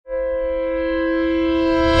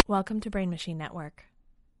Welcome to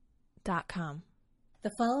BrainMachineNetwork.com. The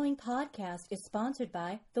following podcast is sponsored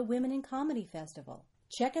by the Women in Comedy Festival.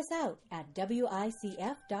 Check us out at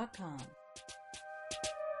WICF.com.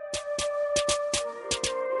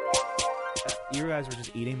 You guys were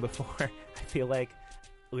just eating before. I feel like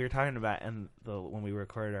we were talking about, and when we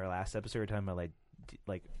recorded our last episode, we were talking about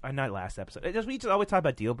not last episode. We just always talk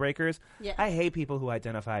about deal breakers. Yeah. I hate people who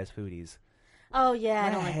identify as foodies. Oh yeah, I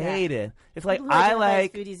don't like that. I hate it. It's like People who I identify as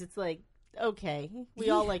like foodies. It's like okay, we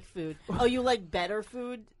all like food. Oh, you like better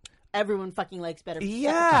food? Everyone fucking likes better food.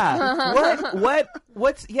 Yeah.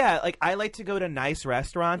 What's like I like to go to nice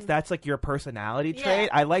restaurants. That's like your personality trait.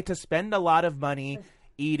 I like to spend a lot of money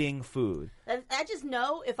eating food. I just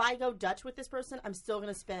know if I go Dutch with this person, I'm still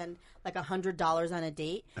going to spend like $100 on a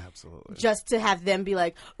date. Absolutely. Just to have them be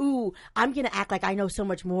like, ooh, I'm going to act like I know so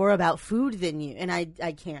much more about food than you. And I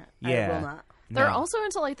can't. Yeah. I will not. They're No. also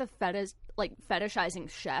into like the fetishizing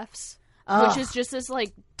chetish, Ugh. which is just this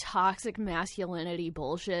like toxic masculinity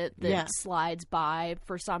bullshit that slides by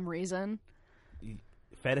for some reason.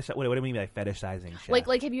 Fetish. What do you mean by fetishizing chef?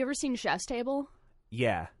 Like, have you ever seen Chef's Table?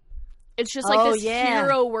 Yeah. It's just like this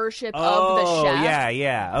hero worship of the chef.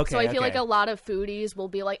 Yeah. Okay. So I feel okay. like a lot of foodies will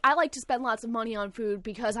be like, I like to spend lots of money on food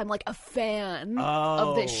because I'm like a fan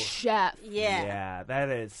of this chef. Yeah. That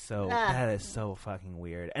is so fucking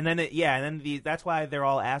weird. And then that's why they're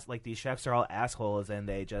all these chefs are all assholes, and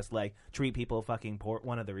they just like treat people fucking poor.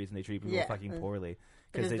 One of the reasons they treat people fucking poorly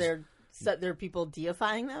Because there are people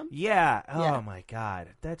deifying them? Yeah. Oh Yeah. my God.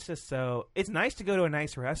 That's just so. It's nice to go to a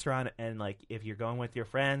nice restaurant, and like if you're going with your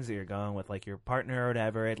friends or you're going with like your partner or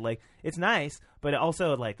whatever, it's nice, but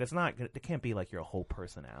also like that's not. It can't be like your whole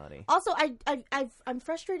personality. Also, I'm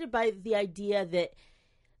frustrated by the idea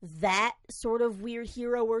that sort of weird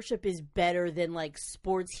hero worship is better than like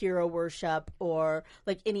sports hero worship or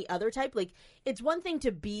like any other type. Like it's one thing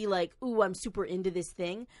to be like, ooh, I'm super into this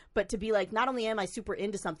thing, but to be like, not only am I super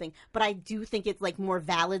into something, but I do think it's like more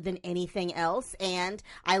valid than anything else. And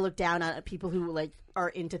I look down on people who like are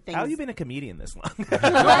into things. How have you been a comedian this long?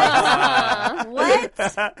 What?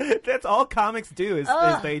 That's all comics do is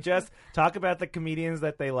they just talk about the comedians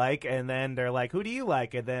that they like, and then they're like, who do you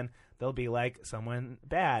like? And then they'll be like someone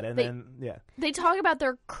bad, and They talk about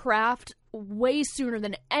their craft way sooner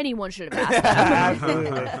than anyone should have asked them.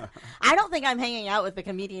 Absolutely. I don't think I'm hanging out with the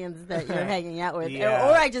comedians that you're hanging out with, Yeah.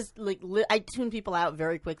 or I just I tune people out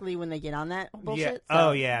very quickly when they get on that bullshit. Yeah. So.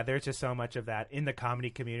 Oh yeah, there's just so much of that in the comedy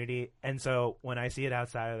community, and so when I see it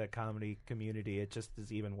outside of the comedy community, it just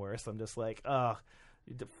is even worse. I'm just like, ugh.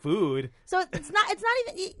 The food. So it's not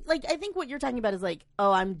even like I think what you're talking about is like,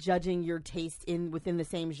 oh, I'm judging your taste within the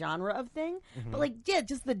same genre of thing, but like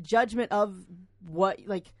just the judgment of what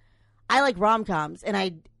like. I like rom-coms, and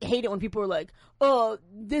I hate it when people are like, oh,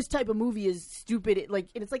 this type of movie is stupid. And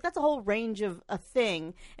it's like that's a whole range of a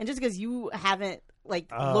thing, and just because you haven't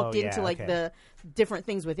looked into the different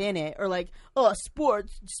things within it, or like, oh,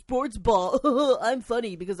 sports ball, I'm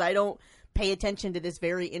funny because I don't pay attention to this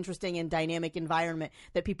very interesting and dynamic environment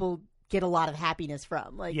that people get a lot of happiness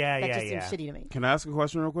from. Like, that just seems shitty to me. Can I ask a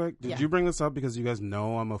question real quick? Did you bring this up because you guys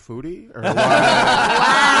know I'm a foodie? Or why? Wow.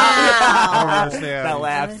 I don't understand. That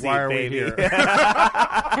laugh why are baby. we here?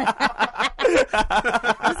 This is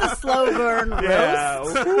a slow burn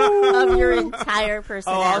roast of your entire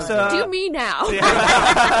personality. also- Do me now.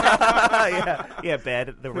 yeah,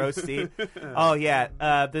 bed, the roast seat. Oh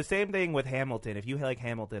yeah, the same thing with Hamilton. If you like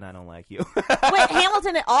Hamilton, I don't like you. Wait,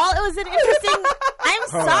 Hamilton at all? It was an interesting. I'm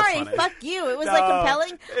that's sorry. funny. Fuck you. It was like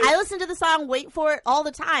compelling. I listen to the song "Wait for It" all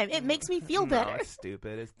the time. It makes me feel No, better. it's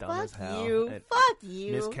stupid. It's dumb Fuck as hell. you. It Fuck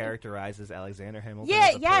you. mischaracterizes Alexander Hamilton. Yeah,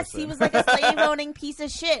 as a yes, person. he was like a slave-owning piece of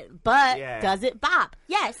shit. But does it bop?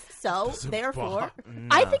 Yes. So therefore,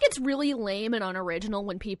 I think it's really lame and unoriginal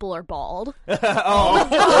when people are bald. wow.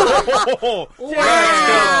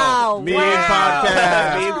 Mean Wow.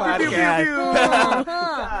 podcast. Mean podcast. Uh-huh.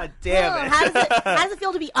 God damn it. How does it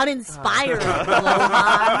feel to be uninspired?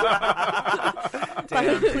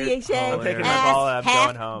 Fucking cliche. I'm taking my ball and I'm ass,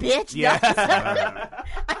 going home. Bitch. Yeah.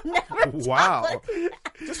 I never. Wow. It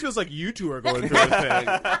just feels like you two are going through a thing.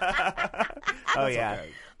 Oh yeah. Okay.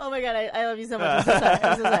 Oh my god, I love you so much.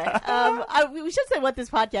 I'm so sorry. We should say what this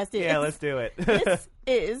podcast is. Yeah, let's do it. This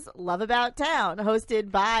is Love About Town,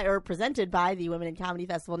 hosted by or presented by the Women in Comedy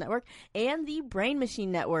Festival Network and the Brain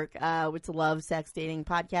Machine Network, which is a love, sex, dating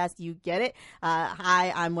podcast. You get it.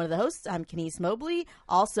 Hi, I'm one of the hosts. I'm Kenise Mobley.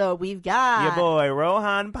 Also, we've got your boy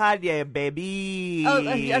Rohan Padye, baby. Oh,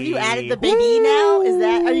 have you added the baby now? Is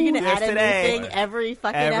that? Are you going to add today. anything every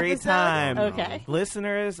fucking Every episode? time. Okay.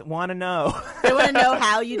 Listeners want to know. They want to know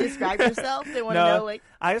how you describe yourself. They want to know like.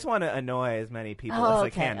 I just want to annoy as many people Oh, as I okay,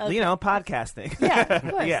 can. okay. You know, podcasting. Yeah,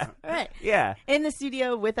 of course. Yeah. All right. Yeah. In the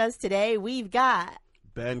studio with us today, we've got.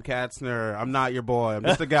 Ben Katzner. I'm not your boy. I'm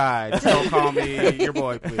just a guy. Just don't call me your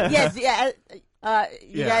boy, please. Yes, yeah.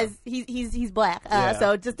 You Yeah. guys, he's black. Yeah.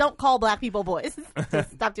 So just don't call black people boys.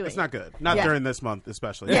 Just stop doing It's it. not good. Not Yeah. during this month,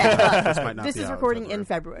 especially. Yeah. This might not This be is out recording in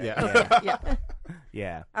February. Yeah. Okay, yeah.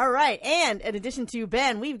 Yeah. All right. And in addition to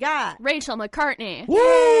Ben, we've got. Rachel McCartney.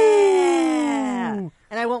 Yeah.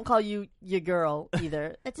 And I won't call you your girl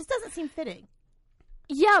either. It just doesn't seem fitting.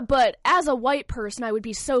 Yeah, but as a white person, I would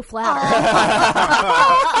be so flattered.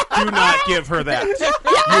 Do not give her that. You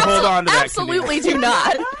hold on to that. Absolutely Kenise. do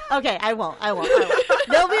not. Okay, I won't.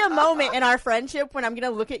 There'll be a moment in our friendship when I'm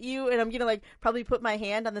going to look at you and I'm going to like probably put my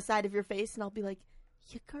hand on the side of your face and I'll be like,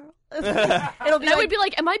 you girl. It'll be And I would be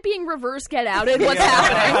like, am I being reverse get outed? What's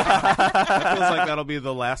happening? That feels like that'll be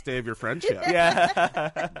the last day of your friendship.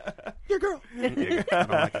 Yeah. Your girl. I don't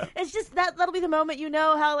like it. it's just that'll be the moment you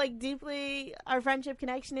know how like deeply our friendship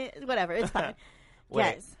connection is. Whatever, it's fine. Wait,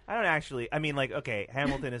 Guys. I don't actually. I mean, like, okay,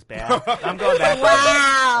 Hamilton is bad. I'm going back. to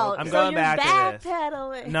Wow. I'm so going you're back to this.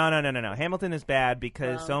 backpedaling. No. Hamilton is bad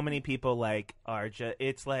because so many people like are just.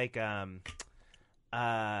 It's like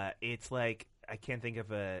I can't think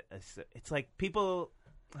of it's like people.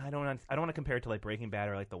 I don't want to compare it to like Breaking Bad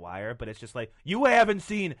or like The Wire, but it's just like you haven't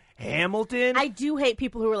seen Hamilton. I do hate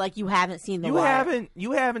people who are like, you haven't seen The You Wire.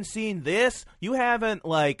 haven't seen this. You haven't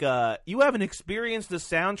you haven't experienced the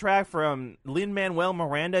soundtrack from Lin-Manuel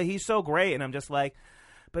Miranda. He's so great, and I'm just like,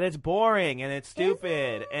 but it's boring and it's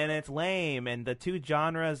stupid and it's lame, and the two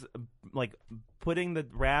genres like putting the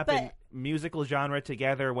rap and musical genre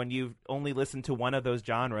together when you've only listened to one of those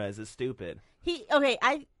genres is stupid.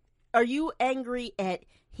 Are you angry at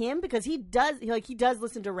him because he does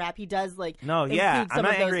listen to rap? He does No, include yeah, some I'm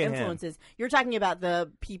not of those angry at him. influences. You're talking about the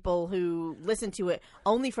people who listen to it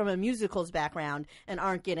only from a musicals background and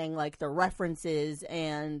aren't getting like the references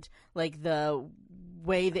and like the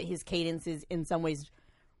way that his cadence is in some ways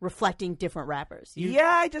reflecting different rappers. Yeah,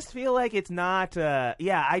 I just feel like it's not.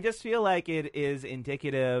 I just feel like it is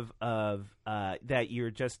indicative of that you're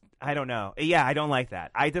just. I don't know. Yeah, I don't like that.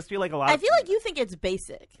 I just feel like I feel like you think it's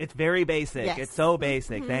basic. It's very basic. Yes. It's so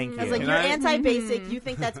basic. Thank I was you. like, you're anti-basic. You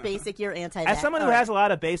think that's basic. You're anti that. As someone who has a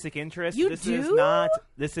lot of basic interests, You this do? is not.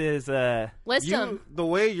 This is. List them. The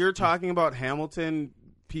way you're talking about Hamilton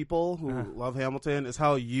people who love Hamilton is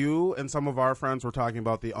how you and some of our friends were talking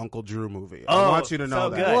about the Uncle Drew movie. I want you to know so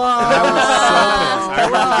that. good. And I was so pissed. I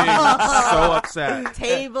remember being so upset.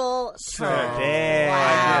 Table So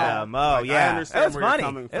Damn. Wow. Oh, yeah. I understand It was where you're funny.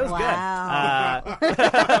 coming It was Wow.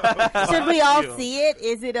 good. Should we all see it?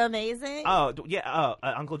 Is it amazing? Yeah.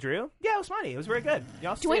 Uncle Drew? Yeah, it was funny. It was very good.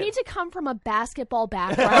 Y'all Do I see need it. to come from a basketball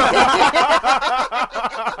background?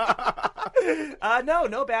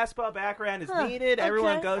 No basketball background is needed.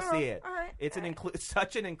 Everyone go see it. all right. It's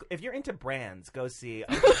if you're into brands, go see.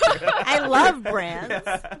 I love brands.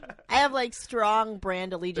 I have like strong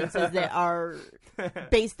brand allegiances that are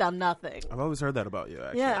based on nothing. I've always heard that about you,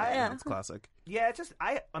 actually. Yeah. It's classic. Yeah, it's just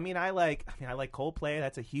I like Coldplay.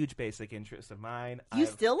 That's a huge basic interest of mine. You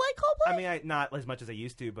still like Coldplay? I mean, not as much as I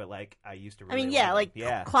used to, but like I used to. I Really mean, yeah, like like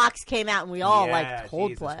them. Clocks came out and we all Yeah, liked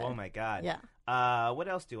Coldplay. Jesus, oh my god. Yeah. What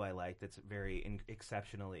else do I like that's very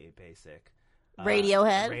exceptionally basic?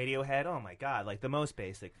 Radiohead? Radiohead. Oh my god, like the most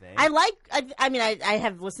basic thing. I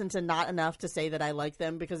have listened to not enough to say that I like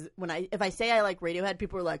them because if I say I like Radiohead,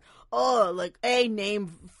 people are like, oh, like A, name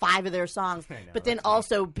 5 of their songs, I know, but then that's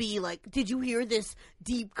also B, like, did you hear this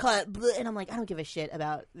deep cut? Blah, and I'm like, I don't give a shit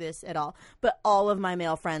about this at all. But all of my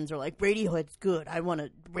male friends are like, Radiohead's good. I want a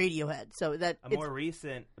Radiohead. So that a more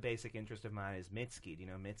recent basic interest of mine is Mitski. Do you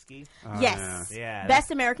know Mitski? yes, Yeah. Best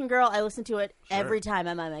American Girl. I listen to it every time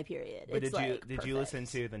I'm on my period. But It's did you perfect.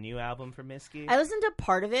 listen to the new album from Mitski? I listened to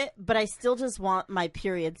part of it, but I still just want my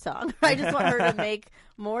period song. I just want her to make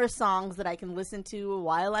more songs that I can listen to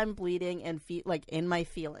while I'm bleeding and feel like in my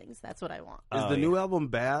feelings. That's what I want. Is the new album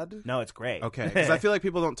bad? No, it's great. Okay, because I feel like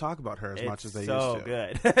people don't talk about her as It's much as they so used to.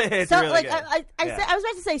 good. It's So really like good. I was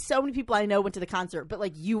about to say so many people I know went to the concert, but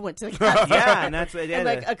like you went to the concert. Yeah, and that's what and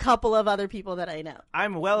like a couple of other people that I know.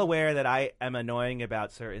 I'm well aware that I am annoying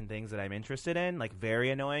about certain things that I'm interested in, like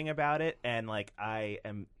very annoying about it, and like I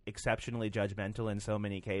am exceptionally judgmental in so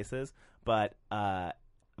many cases. But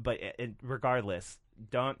regardless,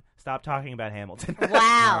 don't stop talking about Hamilton.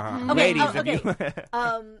 Wow. Okay, Ladies, okay. if you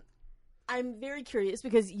I'm very curious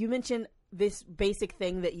because you mentioned this basic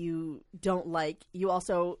thing that you don't like. You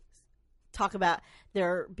also talk about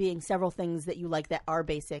there being several things that you like that are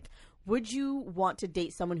basic. Would you want to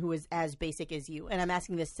date someone who is as basic as you? And I'm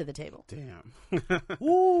asking this to the table. Damn.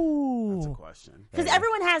 Ooh. That's a question. Because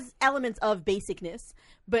everyone has elements of basicness,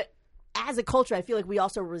 but as a culture, I feel like we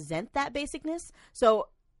also resent that basicness. So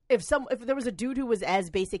if there was a dude who was as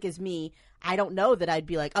basic as me, I don't know that I'd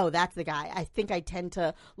be like, oh, that's the guy. I think I tend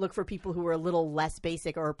to look for people who are a little less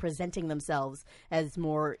basic or presenting themselves as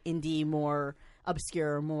more indie, more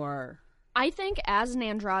obscure, more... I think as an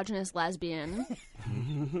androgynous lesbian,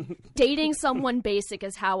 dating someone basic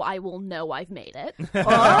is how I will know I've made it. Oh.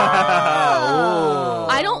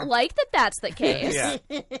 I don't like that that's the case. Yeah.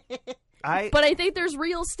 But I think there's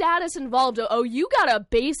real status involved. Oh, you got a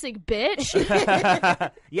basic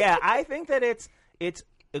bitch? Yeah, I think that it's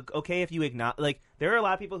okay if you acknowledge. Like, there are a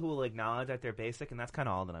lot of people who will acknowledge that they're basic, and that's kind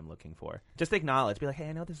of all that I'm looking for. Just acknowledge. Be like, hey,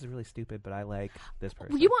 I know this is really stupid, but I like this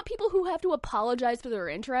person. You want people who have to apologize for their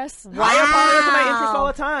interests? I apologize for my interests all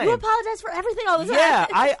the time. You apologize for everything all the time.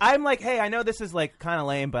 Yeah, I'm like, hey, I know this is like kind of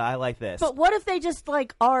lame, but I like this. But what if they just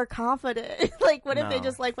like are confident? Like, what if they No.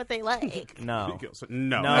 just like what they like? No.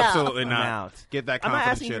 No, No. absolutely I'm not. out. Get that I'm not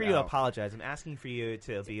confident asking shit for you to out. apologize. I'm asking for you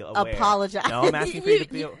to be aware. Apologize. No, I'm asking for you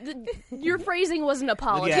to be. Your phrasing was an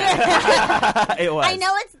apology. Yeah. It was. I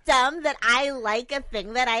know it's dumb that I like a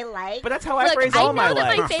thing that I like. But that's how I Look, phrase I all know my that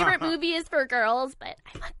life. my favorite movie is for girls, but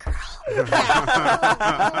I'm a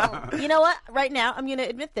girl. You know what? Right now, I'm going to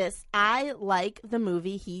admit this. I like the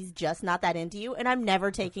movie He's Just Not That Into You, and I'm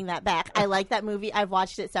never taking that back. I like that movie. I've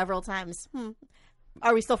watched it several times.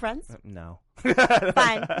 Are we still friends? No. Fine.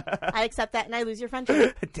 I accept that, and I lose your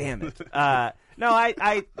friendship. Damn it. No,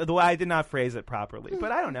 I did not phrase it properly,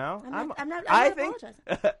 but I don't know. I'm not I apologizing.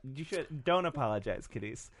 think you should don't apologize,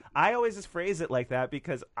 kiddies. I always just phrase it like that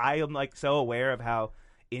because I am like so aware of how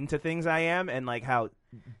into things I am and like how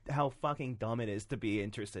fucking dumb it is to be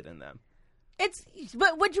interested in them.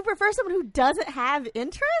 But would you prefer someone who doesn't have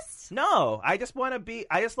interests? No, I just want to be.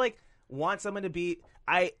 I just like want someone to be.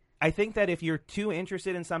 I think that if you're too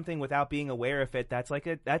interested in something without being aware of it, that's like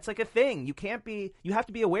a thing. You can't be. You have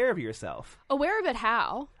to be aware of yourself. Aware of it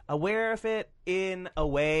how? Aware of it in a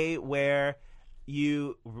way where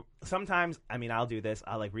you sometimes. I mean, I'll do this.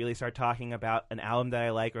 I'll like really start talking about an album that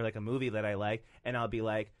I like or like a movie that I like, and I'll be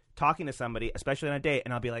like talking to somebody, especially on a date,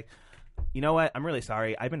 and I'll be like, you know what? I'm really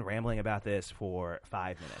sorry. I've been rambling about this for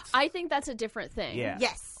 5 minutes. I think that's a different thing. Yeah.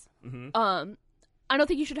 Yes. Mm-hmm. I don't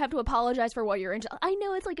think you should have to apologize for what you're into. I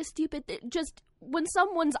know it's like a stupid just when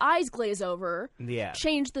someone's eyes glaze over, Yeah.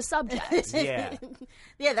 change the subject. Yeah.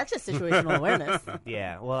 Yeah, that's just situational awareness.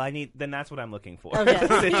 Yeah. Well, then that's what I'm looking for. Okay.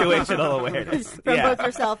 Situational awareness. From Yeah. both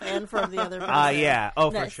yourself and from the other person. Yeah. Oh,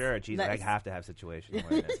 for Nice. sure. Jesus, Nice. I have to have situational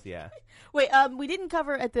awareness. Yeah. Wait, we didn't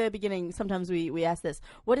cover at the beginning. Sometimes we ask this.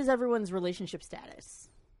 What is everyone's relationship status?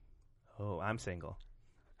 Oh, I'm single.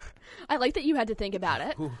 I like that you had to think about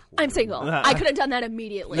it. I'm single. I could have done that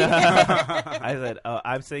immediately. I said, oh,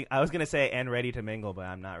 I'm single. I was gonna say and ready to mingle, but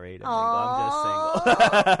I'm not ready to mingle. I'm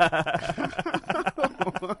just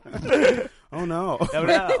single. Oh no. Oh,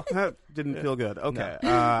 no. That didn't feel good. Okay.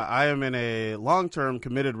 I am in a long-term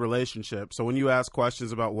committed relationship, so when you ask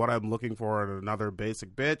questions about what I'm looking for in another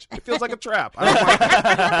basic bitch, it feels like a trap. I don't like it.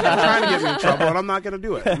 You're trying to get me in trouble, and I'm not going to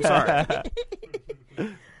do it. I'm sorry.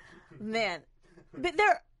 Man, but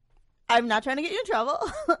I'm not trying to get you in trouble,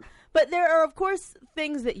 but there are, of course,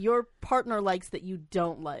 things that your partner likes that you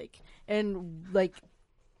don't like. And, like,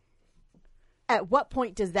 at what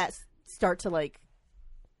point does that start to, like,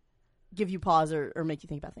 give you pause or make you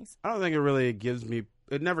think about things? I don't think it really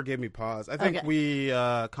it never gave me pause. I think Okay. we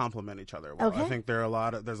complement each other well. Okay. I think there's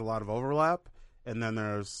a lot of overlap, and then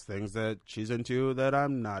there's things that she's into that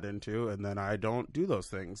I'm not into, and then I don't do those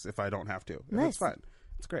things if I don't have to. And Nice. That's fine.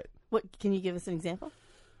 It's great. What can you give us an example?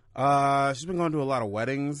 She's been going to a lot of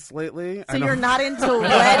weddings lately. So you're not into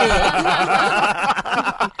weddings.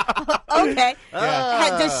 Okay.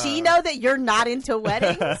 Does she know that you're not into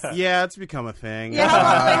weddings? Yeah, it's become a thing. Yeah.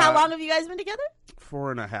 How long have you guys been together?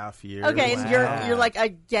 4.5 years. Okay, and you're like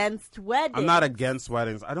against weddings. I'm not against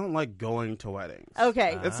weddings. I don't like going to weddings.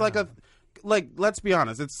 Okay. It's let's be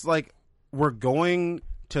honest. It's like we're going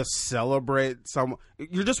to celebrate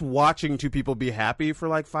you're just watching two people be happy for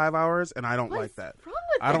like 5 hours, and I don't like that. What's wrong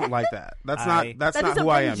I don't like that. That's That not doesn't who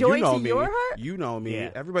I bring am. joy You know to me. your heart? You know me.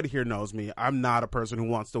 Yeah. Everybody here knows me. I'm not a person who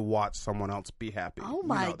wants to watch someone else be happy. Oh You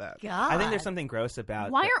my know that. god! I think there's something gross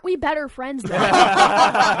about. Why aren't we better friends then?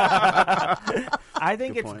 I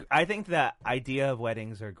think Good point. I think the idea of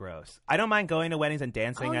weddings are gross. I don't mind going to weddings and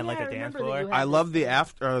dancing Oh, on like yeah, a I dance remember that floor. you had I love this the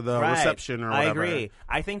after the Right. reception or whatever. I agree.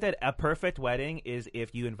 I think that a perfect wedding is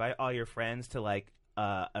if you invite all your friends to like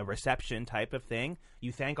a reception type of thing.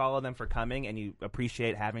 You thank all of them for coming and you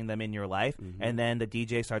appreciate having them in your life. And then the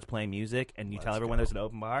DJ starts playing music and you tell everyone there's an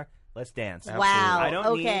open bar. Let's dance. Wow. I don't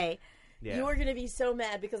okay. Yeah. You are going to be so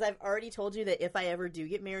mad because I've already told you that if I ever do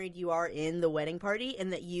get married, you are in the wedding party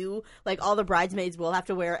and that you, like all the bridesmaids, will have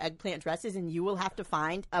to wear eggplant dresses and you will have to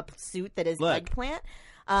find a suit that is Look. eggplant.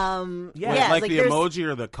 Yeah. Wait, like the there's- emoji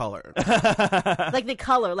or the color? like the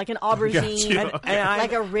color, like an aubergine, you.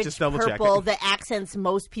 like a rich Just double purple checking. that accents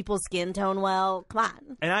most people's skin tone well. Come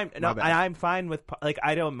on. And bad. I'm fine with like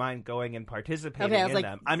I don't mind going and participating Okay, I was in like-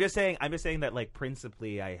 them. I'm just saying that like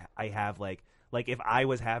principally I have like if I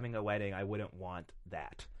was having a wedding I wouldn't want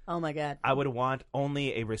that. Oh my god. I would want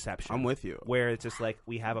only a reception. I'm with you. Where it's just like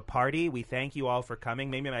we have a party, we thank you all for coming.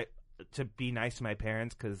 Maybe to be nice to my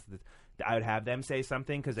parents because I would have them say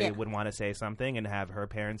something because they Yeah. would want to say something and have her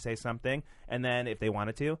parents say something, and then if they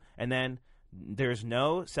wanted to, and then there's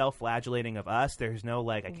no self-flagellating of us. There's no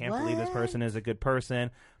like I can't believe this What? person is a good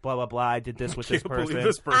person. Blah blah blah. I did this with this Can't person. believe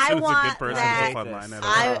this person I is a good want person. that. It's a fun line.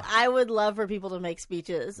 I don't know. I would love for people to make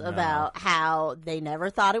speeches about how they never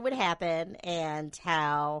thought it would happen and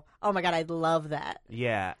how, oh my god, I'd love that.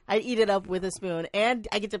 Yeah. I'd eat it up with a spoon and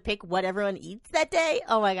I get to pick what everyone eats that day.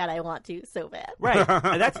 Oh my god, I want to so bad. Right.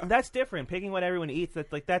 That's different. Picking what everyone eats,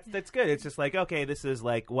 that's good. It's just like, okay, this is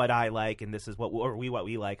like what I like and this is what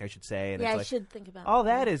we like, I should say. And Yeah, it's I like, should think about all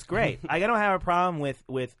that is great. I don't have a problem with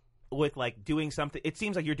like doing something. It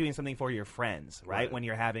seems like you're doing something for your friends, right? Right. When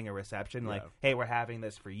you're having a reception, like, Yeah. hey, we're having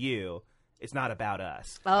this for you. It's not about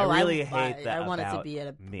us. Oh, I really hate that I want it to about be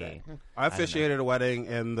at me. I officiated a wedding,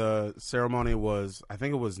 and the ceremony was, I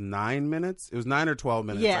think it was 9 minutes. It was 9 or 12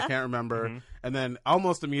 minutes. Yeah. I can't remember. And then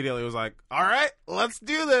almost immediately it was like, all right, let's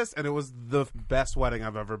do this. And it was the best wedding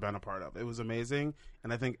I've ever been a part of. It was amazing.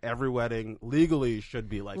 And I think every wedding legally should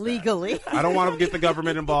be like that. legally. I don't want to get the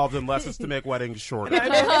government involved unless it's to make weddings shorter.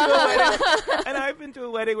 I've been to a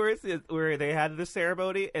wedding where they had the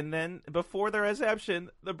ceremony, and then before the reception,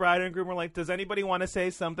 the bride and groom were like, "Does anybody want to say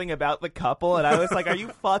something about the couple?" And I was like, "Are you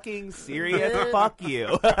fucking serious? Fuck you!"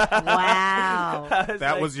 Wow.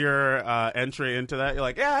 That was your entry into that. You're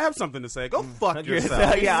like, yeah, I have something to say. Go fuck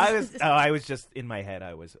yourself. Yeah, I was just in my head.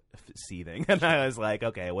 I was seething, and I was like,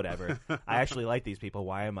 "Okay, whatever. I actually like these people.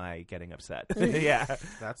 Why am I getting upset?" Yeah,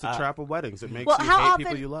 That's the trap of weddings. It makes Well, you how hate often-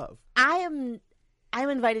 people you love. I'm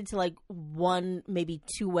invited to like 1, maybe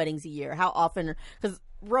 2 weddings a year. How often? Because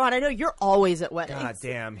Ron, I know you're always at weddings. God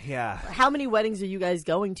damn, yeah. How many weddings are you guys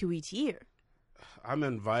going to each year? I'm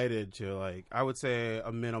invited to, like, I would say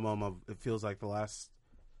a minimum of, it feels like the last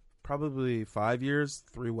probably 5 years,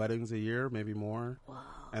 3 weddings a year, maybe more. Wow.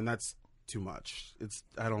 And that's too much.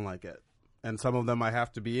 I don't like it. And some of them I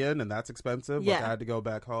have to be in, and that's expensive. Yeah. Like, I had to go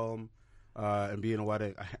back home and be in a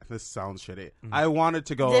wedding. This sounds shitty. I wanted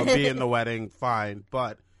to go and be in the wedding, fine,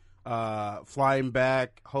 but flying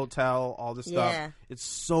back, hotel, all this Yeah. stuff, it's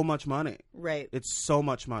so much money. Right. It's so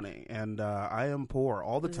much money, and I am poor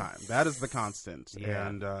all the time. That is the constant, Yeah.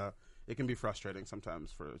 and it can be frustrating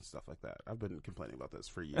sometimes for stuff like that. I've been complaining about this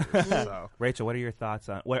for years. So Rachel, what are your thoughts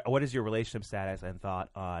on what is your relationship status and thought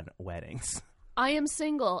on weddings? I am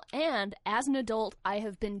single, and as an adult, I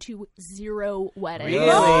have been to 0 weddings. Really?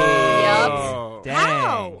 Oh. Dang.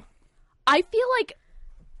 How? I feel like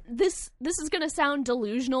this is gonna sound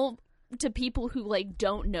delusional to people who like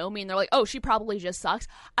don't know me, and they're like, "Oh, she probably just sucks."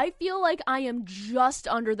 I feel like I am just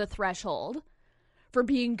under the threshold for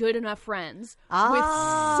being good enough friends with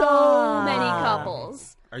so many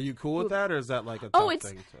couples. Are you cool with that, or is that like a Oh, tough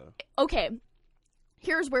it's- thing to? Okay,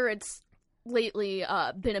 here's where it's lately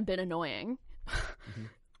been a bit annoying.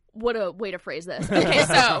 What a way to phrase this. Okay,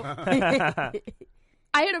 so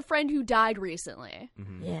I had a friend who died recently.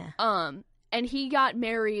 Yeah. And he got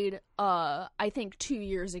married I think 2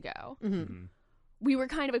 years ago. We were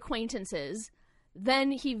kind of acquaintances.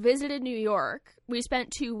 Then he visited New York. We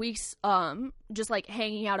spent 2 weeks just like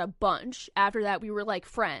hanging out a bunch. After that we were like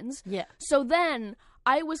friends. Yeah. So then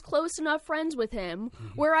I was close enough friends with him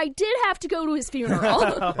where I did have to go to his funeral.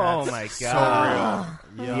 Oh my god.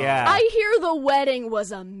 So real. Yeah. I hear the wedding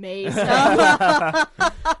was amazing. But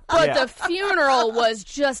the funeral was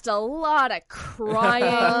just a lot of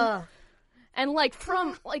crying. And like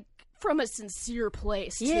from a sincere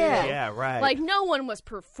place too. Yeah. Yeah, right. Like no one was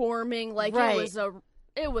performing like Right. it was a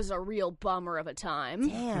it was a real bummer of a time.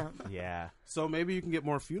 Damn. Yeah. So maybe you can get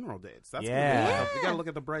more funeral dates. That's Yeah. good. You gotta look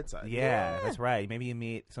at the bright side. Yeah, that's right. Maybe you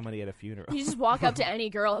meet somebody at a funeral. You just walk up to any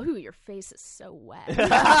girl, ooh, your face is so wet.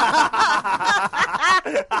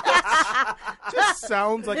 Just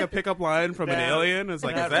sounds like a pickup line from an That- alien. It's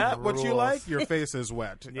like, is that that what you rules. like? Your face is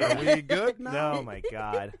wet. Yeah. Are we good now? Oh my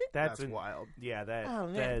god, That's wild. Yeah, that Oh,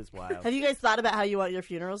 man. that is wild. Have you guys thought about how you want your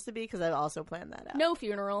funerals to be? Because I've also planned that out. No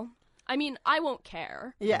funeral. I mean, I won't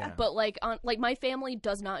care. Yeah. But like my family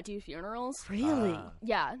does not do funerals. Really?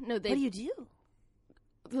 Yeah, no, they What do you do?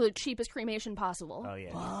 the cheapest cremation possible. Oh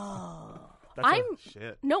yeah. Oh. That's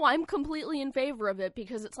Shit. I'm completely in favor of it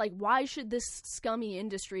because it's like, why should this scummy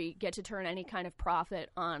industry get to turn any kind of profit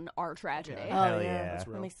on our tragedy? Yeah. Hell Oh, yeah. That's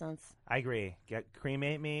That real. makes sense. I agree.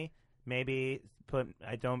 Cremate me. Maybe put.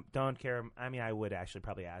 I don't care. I mean, I would actually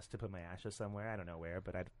probably ask to put my ashes somewhere. I don't know where,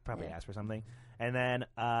 but I'd probably ask for something. And then,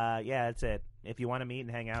 yeah, that's it. If you want to meet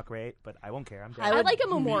and hang out, great. But I won't care. I'm dead. I I would like a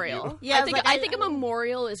memorial. Yeah, I was like, I I- think a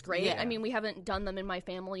memorial is great. Yeah. I mean, we haven't done them in my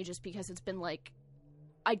family just because it's been like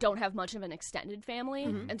I don't have much of an extended family,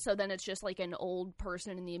 and so then it's just like an old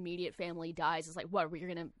person in the immediate family dies. It's like, what? We're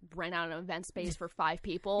gonna rent out an event space for 5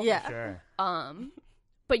 people? Yeah. Sure.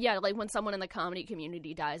 But yeah, like when someone in the comedy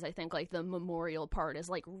community dies, I think like the memorial part is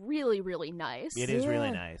like really, really nice. It is really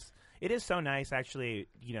Yeah. nice. It is so nice, actually.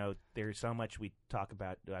 You know, there's so much we talk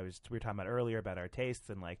about. We were talking about earlier about our tastes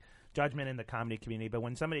and like judgment in the comedy community. But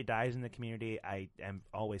when somebody dies in the community, I am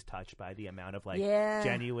always touched by the amount of like Yeah.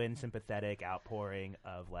 genuine, sympathetic outpouring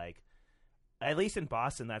of like. At least in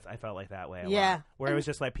Boston, I felt like that way. A Yeah. lot, where it was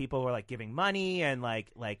just like people were like giving money and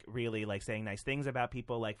like really like saying nice things about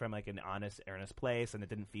people, like from like an honest, earnest place, and it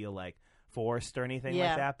didn't feel like forced or anything Yeah.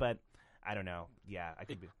 like that. But I don't know. Yeah, I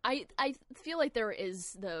could be. I feel like there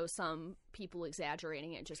is though some people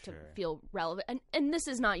exaggerating it just to Sure. feel relevant, and this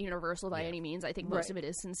is not universal by Yeah. any means. I think most Right. of it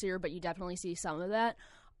is sincere, but you definitely see some of that.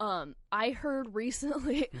 I heard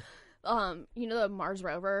recently, you know, the Mars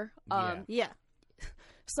rover. Yeah.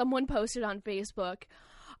 Someone posted on Facebook.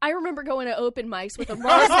 I remember going to open mics with a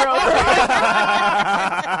Mars rover.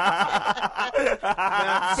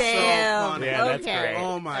 That's Damn. so funny. Yeah, that's okay. great.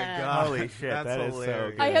 Oh my god! Holy shit, That's that is so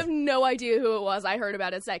hilarious. good. I have no idea who it was. I heard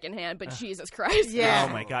about it secondhand, but Jesus Christ. Yeah.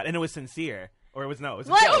 Oh my god! And it was sincere, or it was no? It was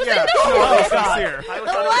What? a joke. Yeah, Oh, no, it's God. sincere.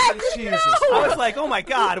 I was, Jesus. I was like, oh my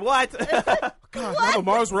god, what? God, now the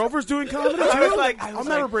Mars Rover's doing comedy too. I was like, I'll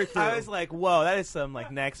never break through. I was like, whoa, that is some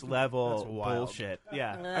like next That's level wild. bullshit.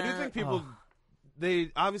 Yeah. I do think people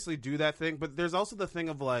they obviously do that thing, but there's also the thing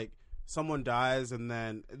of like someone dies and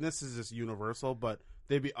then and this is just universal, but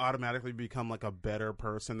they automatically become like a better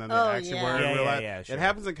person than they Oh, actually yeah. were in Yeah, real yeah, life. yeah, sure. It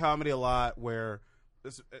happens in comedy a lot where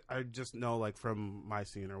this, I just know like from my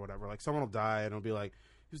scene or whatever, like someone will die and it'll be like,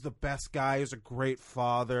 he was the best guy, he was a great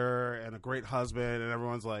father and a great husband, and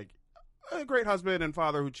everyone's like, a great husband and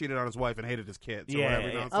father who cheated on his wife and hated his kids or Yeah, whatever. yeah,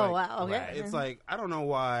 You know, yeah. it's Oh, like, wow. Okay. right. it's like I don't know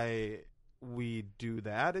why we do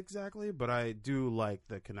that exactly, but I do like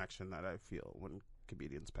the connection that I feel when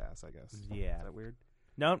comedians pass. I guess. Yeah. Is that weird?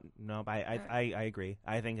 No, I agree.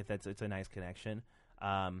 I think it's a nice connection.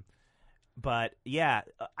 But yeah,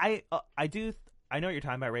 I do. I know what you're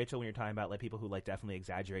talking about, Rachel, when you're talking about like people who like definitely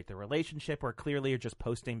exaggerate their relationship or clearly are just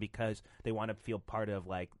posting because they want to feel part of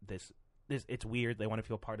like this. It's weird. They want to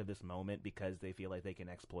feel part of this moment because they feel like they can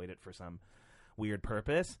exploit it for some weird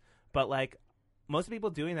purpose. But like most people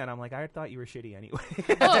doing that, I'm like, I thought you were shitty anyway.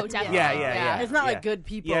 Oh, definitely. Yeah. It's not Yeah. like good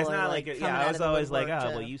people. Yeah, it's are, not like like coming out I of was the always like, woodwork oh,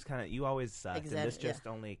 to- well, you always sucked, and this Yeah. just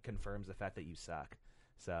only confirms the fact that you suck.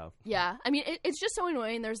 So Yeah, I mean, it's just so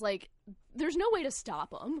annoying. There's no way to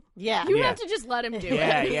stop him. Yeah. You Yeah. have to just let him do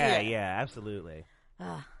yeah, it. yeah, absolutely.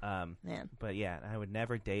 Ah, man. But yeah, I would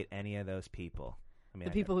never date any of those people. I mean,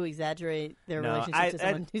 The people who exaggerate their No, relationship to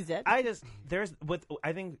someone who's dead. I just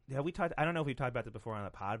I think have we talked. I don't know if we've talked about this before on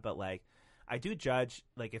the pod, but like I do judge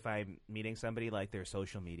like if I'm meeting somebody like their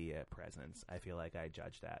social media presence. I feel like I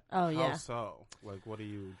judge that. Oh yeah. How so? Like, what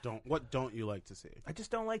don't you like to see? I just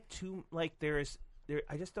don't like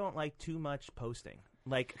I just don't like too much posting.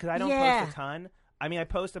 Like, because I don't Yeah. post a ton. I mean, I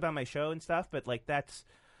post about my show and stuff, but like that's,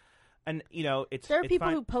 and you know, it's There are it's people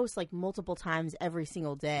fine. who post like multiple times every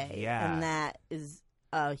single day. Yeah. And that is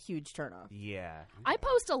a huge turnoff. Yeah, I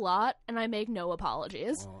post a lot, and I make no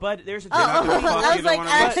apologies. but there's a Oh, not gonna fuck I was either like, one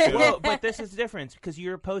of us. but, well, but this is the difference because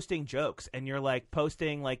you're posting jokes and you're like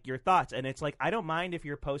posting like your thoughts, and it's like I don't mind if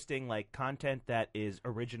you're posting like content that is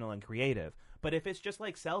original and creative, But if it's just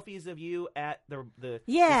like selfies of you at the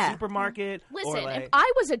Yeah. supermarket, Listen, or like, if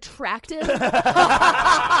I was attractive,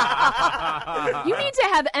 you need to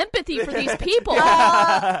have empathy for these people.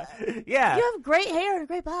 yeah, You have great hair and a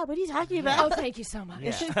great bob. What are you talking about? Oh, thank you so much.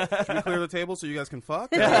 yeah. Should we clear the table so you guys can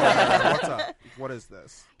fuck? What's up? What is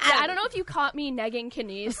this? Yeah, I don't know if you caught me negging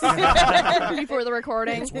Kenise before the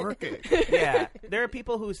recording. It's working. Yeah, there are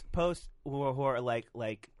people who post who are like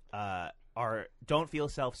don't feel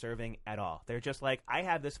self-serving at all. They're just like, I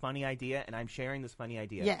have this funny idea and I'm sharing this funny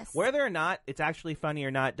idea. Yes. Whether or not it's actually funny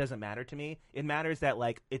or not doesn't matter to me. It matters that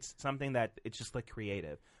like it's something that it's just like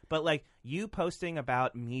creative. But like you posting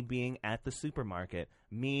about me being at the supermarket,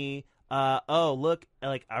 me look,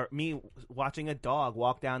 like me watching a dog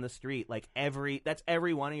walk down the street, like that's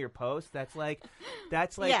every one of your posts. That's like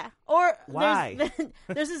yeah. Or why?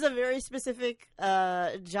 This is a very specific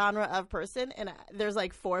genre of person, and there's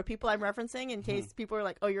like 4 people I'm referencing in case people are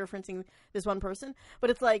like, oh, you're referencing this one person. But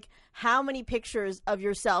it's like, how many pictures of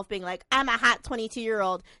yourself being like, I'm a hot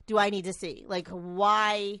 22-year-old do I need to see? Like,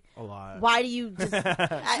 why? A lot. Why do you just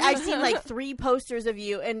I've seen like 3 posters of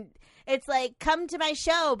you, and it's like, come to my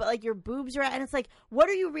show, but like your boobs are out, and it's like, what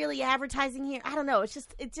are you really advertising here? I don't know. It's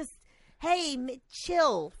just hey,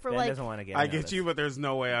 chill for Ben like. doesn't want to get. I into get this. you, but there's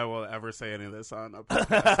no way I will ever say any of this on a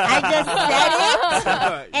podcast. I just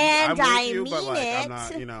said it, and I'm with I you, mean but, like, it. I'm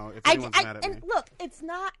not, if anyone's mad at me. And look, it's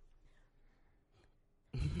not.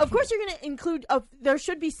 Of course, you're going to include. There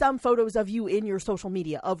should be some photos of you in your social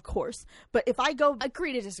media, of course. But if I go,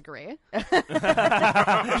 Agree to disagree.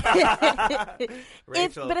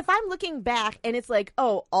 Rachel. But if I'm looking back and it's like,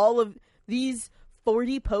 oh, all of these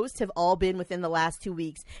 40 posts have all been within the last 2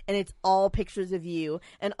 weeks, and it's all pictures of you,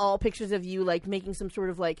 and all pictures of you like making some sort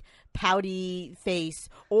of like pouty face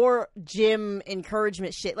or gym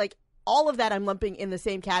encouragement shit, like. All of that I'm lumping in the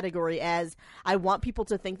same category as I want people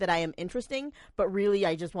to think that I am interesting, but really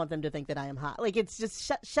I just want them to think that I am hot. Like, it's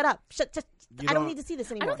just shut up. I don't need to see this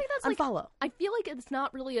anymore. I don't think that's Unfollow. I feel like it's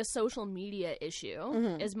not really a social media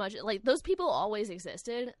issue as much. Like, those people always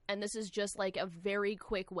existed, and this is just like a very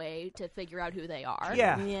quick way to figure out who they are.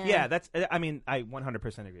 Yeah. That's. I mean, I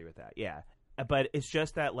 100% agree with that. Yeah, but it's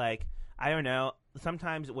just that like I don't know.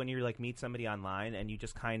 Sometimes when you like meet somebody online and you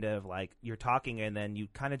just kind of like you're talking and then you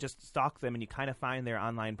kind of just stalk them and you kind of find their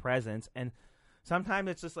online presence, and sometimes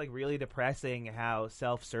it's just like really depressing how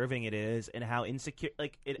self-serving it is and how insecure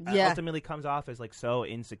like it ultimately comes off as like so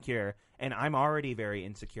insecure, and I'm already very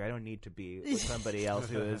insecure. I don't need to be with somebody else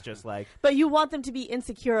who is just like. But you want them to be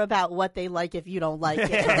insecure about what they like if you don't like it.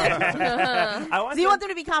 So you want them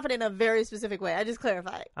to be confident in a very specific way. I just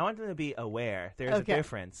clarify. I want them to be aware. There's Okay. a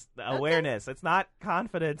difference. The awareness. It's not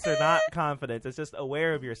confidence or not confidence. It's just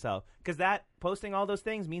aware of yourself. Because that posting all those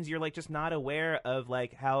things means you're like just not aware of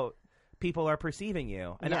like how people are perceiving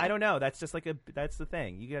you. And Yeah. I don't know. That's just like that's the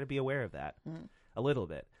thing. You got to be aware of that a little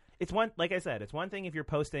bit. It's one, like I said, it's one thing if you're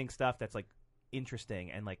posting stuff that's like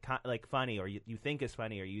interesting and like funny, or you think is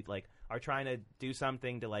funny, or you like are trying to do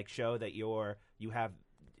something to like show that you're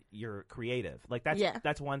creative. Like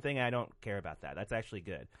that's one thing. I don't care about that. That's actually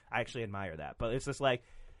good. I actually admire that. But it's just like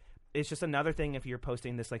it's just another thing if you're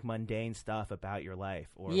posting this like mundane stuff about your life,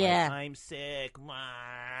 or like I'm sick.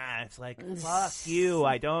 It's like fuck you.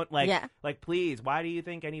 I don't like please. Why do you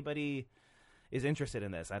think anybody is interested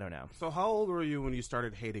in this? I don't know. So how old were you when you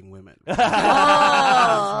started hating women? Damn.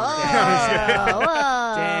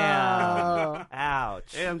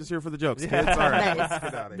 Ouch. Hey, I'm just here for the jokes, kids. All right, Nice. let's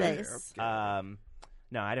get out of here. Nice. Okay.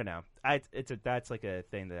 No, I don't know. That's like a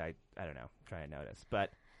thing that I don't know. Try to notice,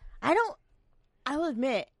 but I will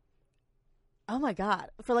admit, oh my God,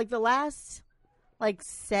 for like the last like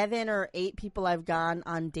 7 or 8 people I've gone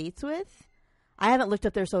on dates with, I haven't looked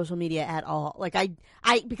at their social media at all. Like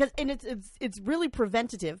because it's really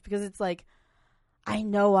preventative, because it's like, I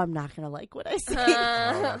know I'm not going to like what I see.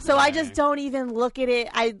 So I just don't even look at it.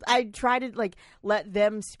 I try to like let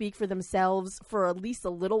them speak for themselves for at least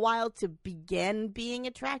a little while to begin being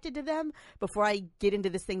attracted to them before I get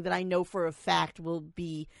into this thing that I know for a fact will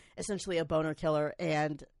be essentially a boner killer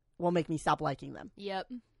and will make me stop liking them. Yep.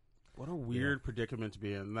 What a weird predicament to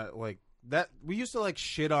be in. That we used to like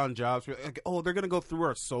shit on jobs. Like, oh, they're gonna go through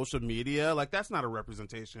our social media. Like, that's not a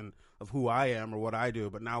representation of who I am or what I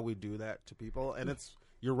do. But now we do that to people, and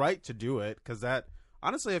you're right to do it, because that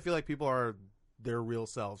honestly, I feel like people are their real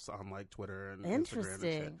selves on like Twitter and Instagram and shit.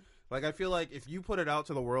 Interesting. Like, I feel like if you put it out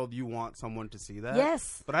to the world, you want someone to see that.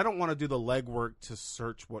 Yes. But I don't want to do the legwork to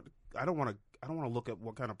search what I don't want to look at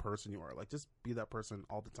what kind of person you are. Like, just be that person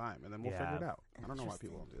all the time, and then we'll figure it out. I don't know why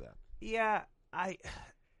people don't do that.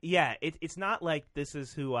 yeah, it's not like this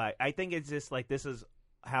is who I think it's just like this is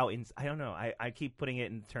I don't know. I keep putting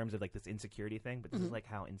it in terms of like this insecurity thing, but this is like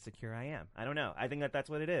how insecure I am. I don't know. I think that's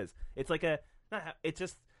what it is. It's like it's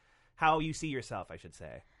just how you see yourself, I should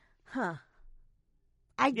say. Huh.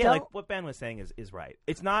 Like what Ben was saying is right.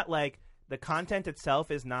 It's not like the content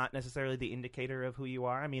itself is not necessarily the indicator of who you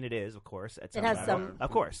are. I mean, it is, of course. At some level.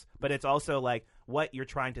 Of course. But it's also like what you're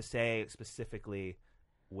trying to say specifically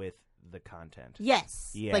with the content.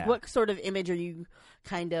 Yes. Yeah. Like what sort of image are you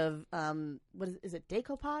kind of what is it,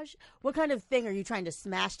 decoupage? What kind of thing are you trying to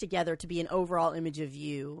smash together to be an overall image of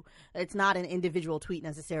you? It's not an individual tweet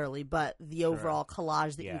necessarily, but the overall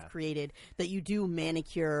collage that you've created that you do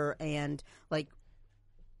manicure and like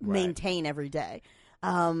maintain every day.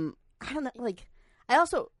 I don't know, like I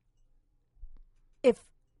also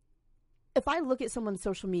if I look at someone's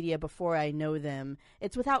social media before I know them,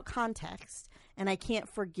 it's without context, and I can't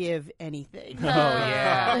forgive anything. Oh,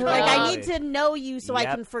 yeah. Like, I need to know you so I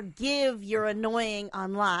can forgive your annoying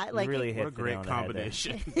online. Like, really what a great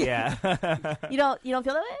combination. Yeah. You don't feel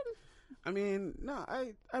that way? I mean, no,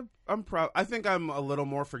 I'm proud. I think I'm a little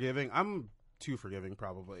more forgiving. I'm too forgiving,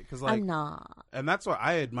 probably, because like I'm not, and that's why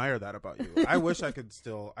I admire that about you. I wish I could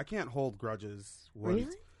still. I can't hold grudges. Really?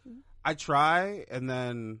 I try, and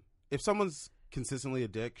then if someone's consistently a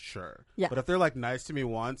dick, sure. Yeah. But if they're like nice to me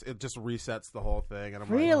once, it just resets the whole thing, and I'm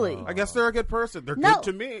really? like, I guess they're a good person. They're No. good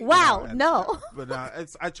to me. Wow, you no. know, But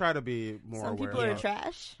I try to be more Some aware. people are of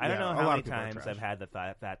trash. I don't Yeah, know a how lot many of people are times trash. I've had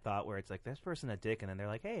that thought where it's like, this person a dick, and then they're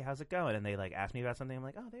like, hey, how's it going? And they like ask me about something. I'm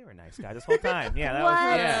like, oh, they were a nice guy this whole time. Yeah, What?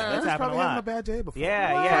 that's He's happened a probably having a lot. bad day before.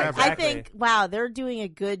 Yeah, yeah, What? I exactly. think, wow, they're doing a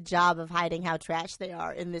good job of hiding how trash they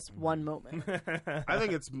are in this one moment. I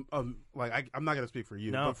think it's like I'm not going to speak for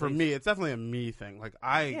you, No, but for please. me, it's definitely a me thing. Like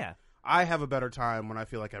I have a better time when I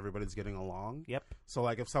feel like everybody's getting along. Yep. So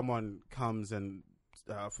like if someone comes and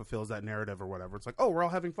fulfills that narrative or whatever, it's like, oh, we're all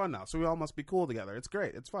having fun now, so we all must be cool together. It's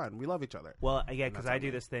great. It's fun. We love each other. Well, yeah, because that's I do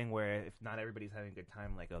on me. this thing where if not everybody's having a good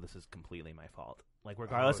time, like, oh, this is completely my fault. Like, Oh,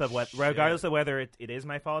 regardless of whether it is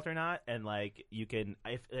my fault or not, and like you can,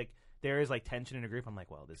 if like there is like tension in a group, I'm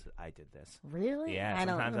like, well, I did this. Really? Yeah, I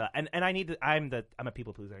don't sometimes, know. and I need to. I'm a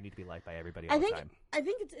people pleaser. I need to be liked by everybody all the time. I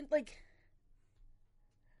think it's like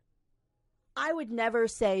I would never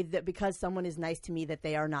say that because someone is nice to me that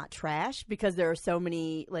they are not trash, because there are so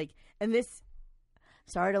many like, and this,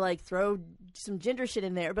 sorry to like throw some gender shit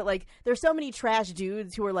in there, but like there's so many trash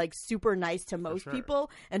dudes who are like super nice to most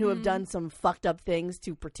people and who have done some fucked up things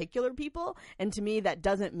to particular people, and to me that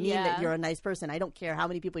doesn't mean that you're a nice person. I don't care how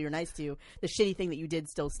many people you're nice to, the shitty thing that you did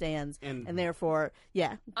still stands, and therefore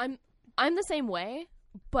I'm the same way,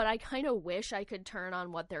 but I kind of wish I could turn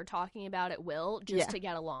on what they're talking about at will just to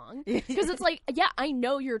get along. Because it's like, yeah, I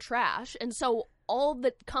know you're trash, and so all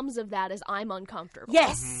that comes of that is I'm uncomfortable.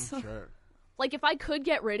 Yes. Sure. Like, if I could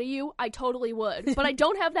get rid of you, I totally would. But I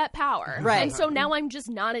don't have that power. Right. And so now I'm just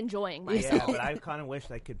not enjoying myself. Yeah, but I kind of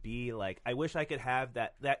wish I could be like, I wish I could have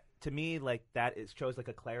that to me, like, that shows like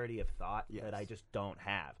a clarity of thought that I just don't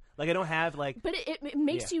have. Like, I don't have like. But it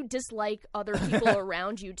makes you dislike other people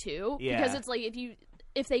around you too. Yeah. Because it's like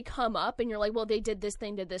if they come up and you're like, well, they did this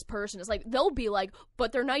thing to this person, it's like they'll be like,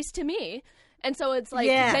 but they're nice to me. And so it's like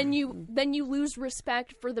then you lose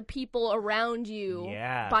respect for the people around you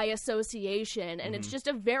by association, and it's just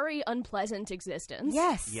a very unpleasant existence.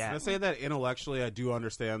 Yes. Yeah. Can I say that intellectually, I do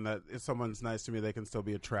understand that if someone's nice to me, they can still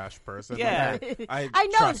be a trash person. Yeah. Like, I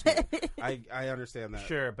know trust me. that. I understand that.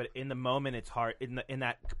 Sure, but in the moment, it's hard. In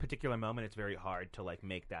that particular moment, it's very hard to like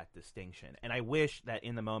make that distinction. And I wish that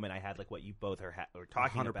in the moment, I had like what you both are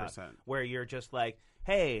talking about, 100%. where you're just like,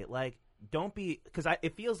 hey, like, don't be, because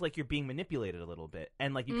it feels like you're being manipulated a little bit,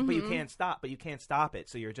 and like but you can't stop it.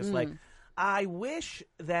 So you're just like, I wish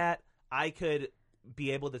that I could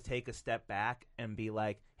be able to take a step back and be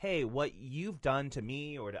like, hey, what you've done to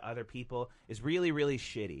me or to other people is really, really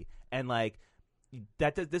shitty, and like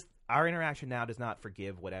our interaction now does not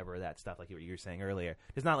forgive whatever that stuff, like what you were saying earlier,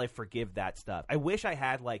 does not like forgive that stuff. I wish I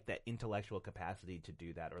had like that intellectual capacity to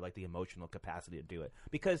do that, or like the emotional capacity to do it,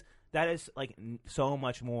 because that is like so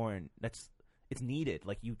much more, and it's needed.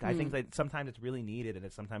 Like I think that sometimes it's really needed,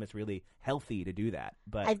 and sometimes it's really healthy to do that.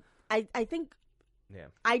 But I think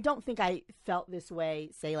I don't think I felt this way,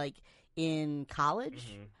 say like in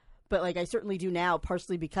college, but like I certainly do now,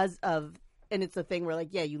 partially because of. And it's a thing where, like,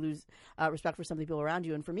 yeah, you lose respect for some people around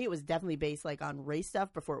you. And for me, it was definitely based, like, on race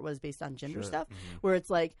stuff before it was based on gender stuff, where it's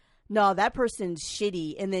like, no, that person's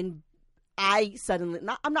shitty. And then I suddenly,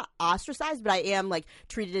 I'm not ostracized, but I am, like,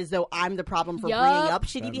 treated as though I'm the problem for bringing up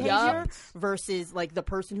shitty behavior versus, like, the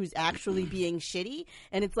person who's actually being shitty.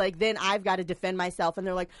 And it's like, then I've got to defend myself. And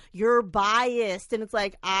they're like, you're biased. And it's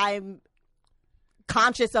like, I'm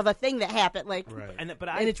conscious of a thing that happened. Like, Right. and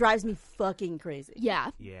and it drives me fucking crazy.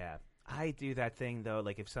 Yeah. Yeah, I do that thing though.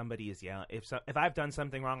 Like if somebody is yelling, if I've done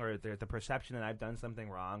something wrong, or there's the perception that I've done something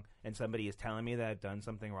wrong, and somebody is telling me that I've done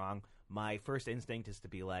something wrong, my first instinct is to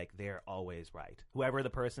be like, they're always right. Whoever the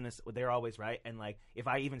person is, they're always right. And like, if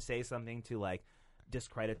I even say something to like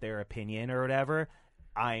discredit their opinion or whatever,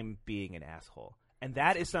 I'm being an asshole. And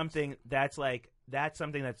that is something that's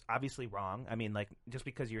something that's obviously wrong. I mean, like, just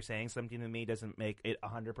because you're saying something to me doesn't make it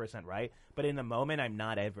 100% right. But in the moment, I'm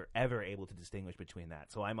not ever able to distinguish between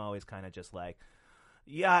that. So I'm always kind of just like,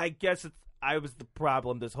 yeah, I guess I was the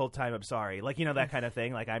problem this whole time. I'm sorry. Like, that kind of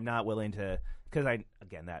thing. Like, I'm not willing to, because I think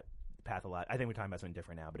we're talking about something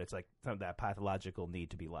different now, but it's like some of that pathological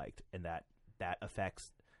need to be liked, and that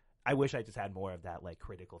affects. I wish I just had more of that like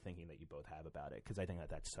critical thinking that you both have about it, because I think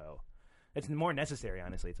that's so. It's more necessary,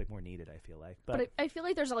 honestly. It's like more needed, I feel like. But I feel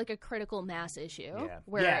like there's like a critical mass issue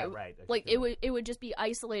where right. Like it would just be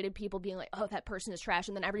isolated people being like, oh, that person is trash,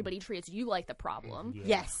 and then everybody treats you like the problem. Yeah.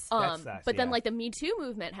 Yes. That sucks, But then like the Me Too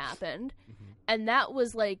movement happened, and that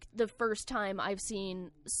was like the first time I've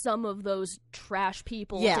seen some of those trash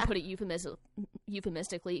people, to put it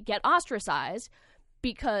euphemistically, get ostracized,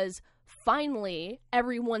 because finally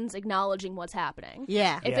everyone's acknowledging what's happening.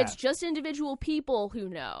 Yeah. If it's just individual people who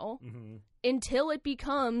know, until it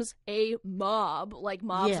becomes a mob, like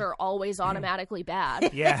mobs are always automatically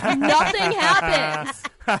bad, Yeah. nothing happens.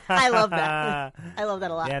 I love that. I love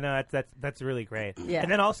that a lot. Yeah, no, that's really great. Yeah.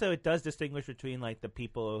 And then also it does distinguish between like the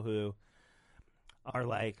people who are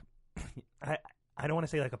like, I don't want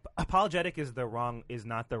to say like apologetic is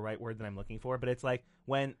not the right word that I'm looking for, but it's like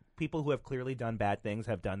when people who have clearly done bad things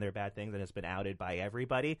have done their bad things and it's been outed by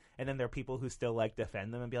everybody, and then there are people who still like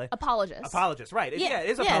defend them and be like apologists, right? It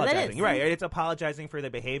is apologizing, right? It's apologizing for the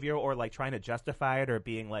behavior, or like trying to justify it, or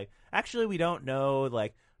being like, actually, we don't know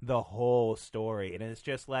like the whole story, and it's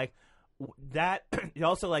just like that. It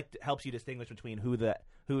also like helps you distinguish between who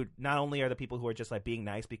not only are the people who are just like being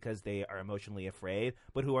nice because they are emotionally afraid,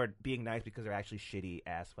 but who are being nice because they're actually shitty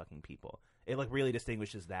ass fucking people. It like really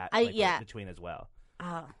distinguishes that between as well.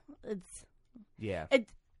 I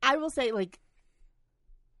will say, like,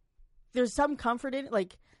 there's some comfort in it.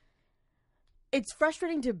 Like, it's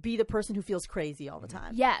frustrating to be the person who feels crazy all the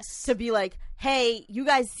time. Yes. To be like, hey, you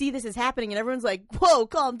guys see this is happening, and everyone's like, whoa,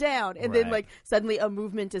 calm down. And then, like, suddenly a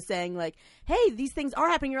movement is saying, like, hey, these things are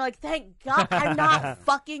happening. You're like, thank God I'm not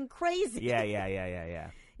fucking crazy. Yeah.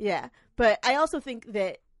 Yeah. But I also think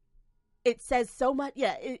that it says so much.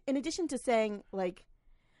 Yeah. In addition to saying, like,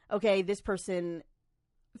 okay, this person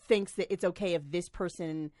thinks that it's okay if this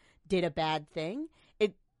person did a bad thing.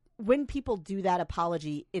 When people do that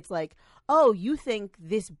apology, it's like, oh, you think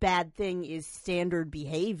this bad thing is standard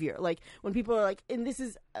behavior. Like, when people are like, and this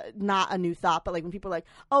is not a new thought, but like when people are like,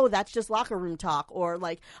 oh, that's just locker room talk. Or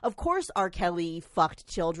like, of course R. Kelly fucked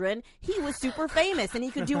children. He was super famous and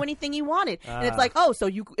he could do anything he wanted. And it's like, oh, so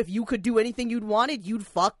if you could do anything you'd wanted, you'd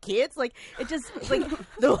fuck kids? Like, it just, like,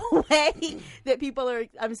 the way that people are,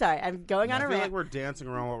 I'm sorry, I'm going on a I feel rant. like we're dancing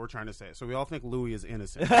around what we're trying to say. So we all think Louis is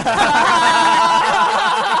innocent.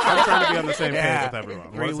 I'm trying to be on the same page with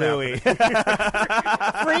everyone. Free What's Louis.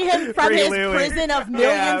 Free him from Free his Louis. prison of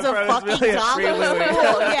millions of from his fucking millions. dollars. Free Louis.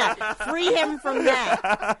 Cool. Yeah, free him from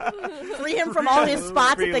that. Free him from all his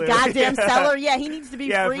spots Free at the Louis. goddamn cellar. Yeah, he needs to be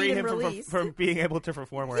Yeah, free free and him released. from being able to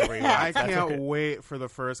perform wherever he I wants. can't wait for the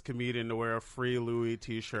first comedian to wear a Free Louis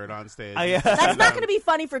t-shirt on stage. Yeah. That's not going to be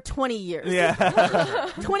funny for 20 years. Yeah.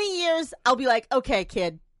 20 years, I'll be like, okay,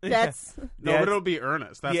 kid. That's No, but it'll be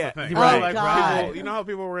earnest. That's Yeah. the thing. Right. Like, God. people, you know how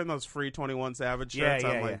people were in those Free 21 Savage shirts? Yeah,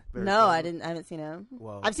 I'm yeah, like, they're no, so- I haven't seen him.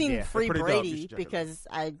 Well, I've seen yeah. Free They're pretty dope. You Brady should check it out. because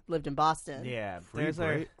I lived in Boston. Yeah. Free There's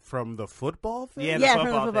break from the football thing? Yeah, Yeah, the from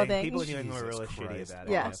the football, football thing. thing. People in New England were Jesus really shitty Christ, about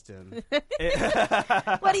Yeah. Boston.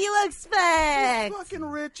 it. What do you expect? Fucking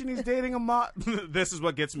rich and he's dating a This is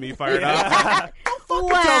what gets me fired up. Don't fucking tell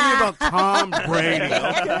me Wow. about Tom Brady.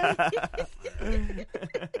 Okay?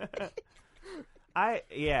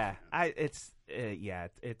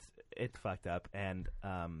 It's fucked up, and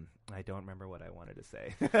I don't remember what I wanted to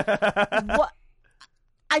say. What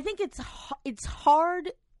I think it's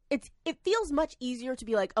hard. It feels much easier to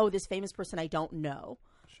be like, oh, this famous person I don't know.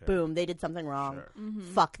 Sure. Boom, they did something wrong. Sure.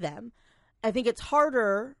 Fuck them. I think it's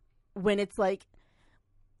harder when it's like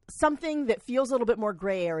something that feels a little bit more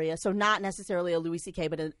gray area. So not necessarily a Louis C.K.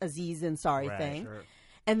 but an Aziz Ansari Right, thing, Sure.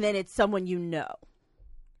 and then it's someone you know.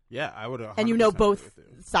 Yeah, I would. And you know 100% both agree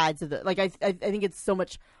with you. sides of the like. I think it's so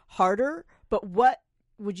much harder. But what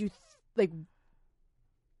would you like?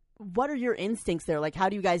 What are your instincts there? Like, how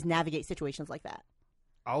do you guys navigate situations like that?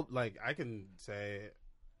 I can say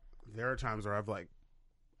there are times where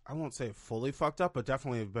I won't say fully fucked up, but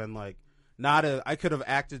definitely have been like not a. I could have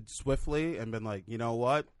acted swiftly and been like, you know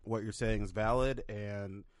what you're saying is valid,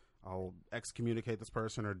 and I'll excommunicate this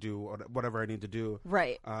person or do whatever I need to do.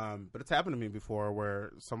 Right. But it's happened to me before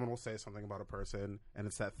where someone will say something about a person, and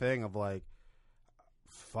it's that thing of like,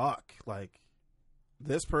 fuck, like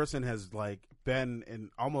this person has like been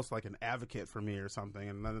almost like an advocate for me or something,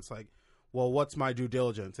 and then it's like, well, what's my due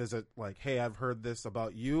diligence? Is it like, hey, I've heard this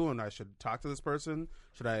about you and I should talk to this person?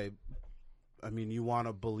 Should I mean, you want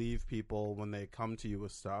to believe people when they come to you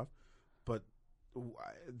with stuff, but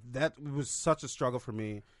that was such a struggle for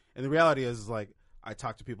me. And the reality is like, I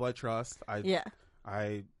talk to people I trust.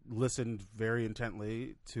 I listened very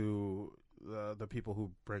intently to the people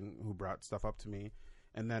who brought stuff up to me.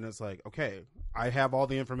 And then it's like, okay, I have all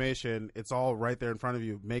the information. It's all right there in front of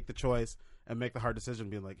you. Make the choice and make the hard decision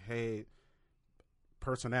being like, hey,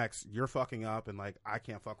 person X, you're fucking up, and like I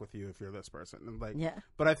can't fuck with you if you're this person. And like,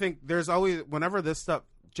 but I think there's always, whenever this stuff,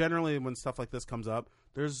 generally when stuff like this comes up,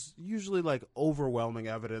 there's usually like overwhelming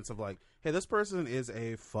evidence of like, hey, this person is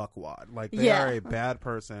a fuckwad. Like they are a bad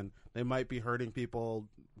person. They might be hurting people,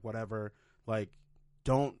 whatever. Like,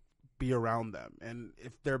 don't be around them. And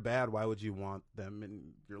if they're bad, why would you want them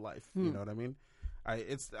in your life? You know what I mean?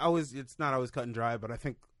 It's not always cut and dry, but I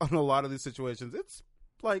think on a lot of these situations, it's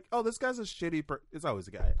like, oh, this guy's a shitty it's always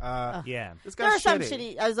a guy. Yeah. This There are guy's some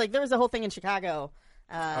shitty. I was like, there was a whole thing in Chicago.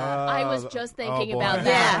 I was just thinking boy. about that.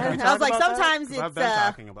 Yeah. Can we I was talk like, about that? sometimes 'Cause it's I've been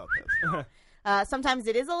talking about this. sometimes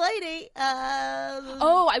it is a lady.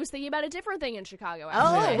 Oh, I was thinking about a different thing in Chicago.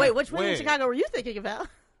 Actually. Wait, which one in Wait. Chicago were you thinking about?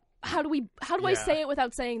 How do I say it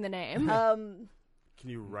without saying the name? Can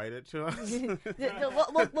you write it to us?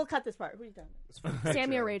 We'll cut this part. Who are you talking about?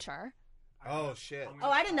 Samia Rachar. Oh shit. Oh,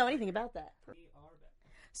 I didn't know anything about that.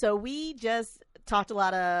 So we just talked a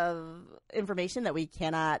lot of information that we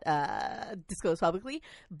cannot disclose publicly,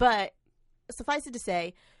 but suffice it to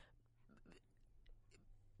say,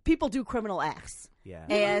 people do criminal acts. Yeah.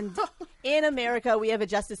 And in America, we have a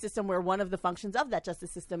justice system where one of the functions of that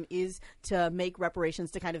justice system is to make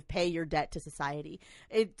reparations, to kind of pay your debt to society.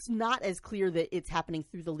 It's not as clear that it's happening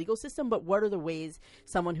through the legal system, but what are the ways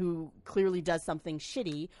someone who clearly does something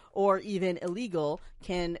shitty or even illegal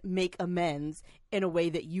can make amends in a way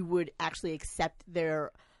that you would actually accept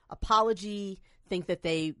their apology, think that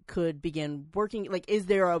they could begin working? Like, is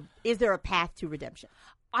there a path to redemption?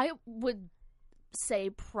 I would say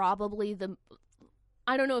probably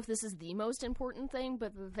I don't know if this is the most important thing,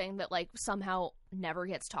 but the thing that like somehow never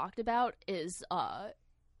gets talked about is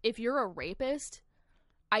if you're a rapist,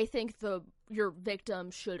 I think your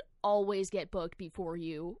victim should always get booked before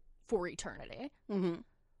you for eternity. Mm-hmm.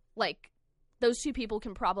 Like, those two people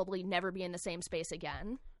can probably never be in the same space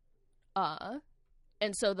again.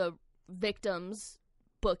 And so the victim's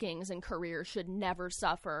bookings and career should never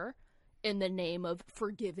suffer in the name of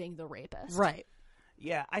forgiving the rapist. Right.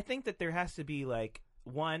 Yeah, I think that there has to be like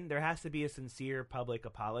there has to be a sincere public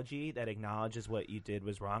apology that acknowledges what you did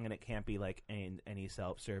was wrong, and it can't be like in any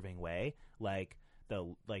self-serving way. Like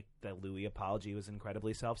the Louis apology was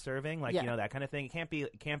incredibly self-serving, like you know, that kind of thing.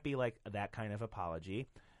 It can't be like that kind of apology.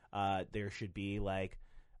 There should be like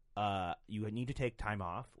you need to take time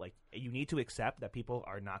off. Like, you need to accept that people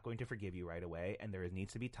are not going to forgive you right away, and there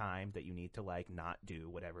needs to be time that you need to like not do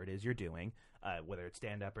whatever it is you're doing, whether it's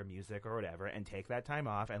stand up or music or whatever, and take that time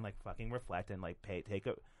off and like fucking reflect and like pay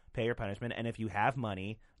your punishment. And if you have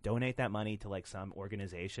money, donate that money to like some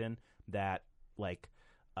organization that like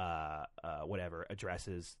whatever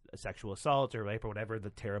addresses sexual assault or rape or whatever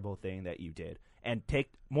the terrible thing that you did, and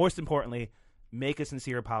most importantly, make a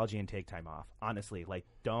sincere apology and take time off. Honestly, like,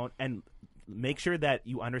 don't, and make sure that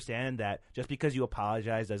you understand that just because you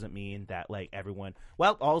apologize doesn't mean that like everyone,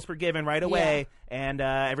 well, all's forgiven right away and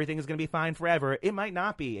everything is going to be fine forever. It might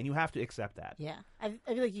not be, and you have to accept that. Yeah, I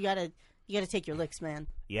feel like you gotta take your licks, man.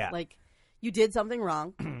 Yeah, like, you did something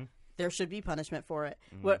wrong. There should be punishment for it.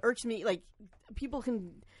 What irks me, like, people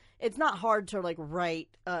can. It's not hard to like write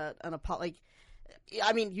an apology. Like,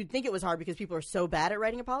 I mean, you'd think it was hard because people are so bad at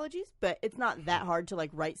writing apologies, but it's not that hard to like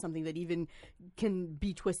write something that even can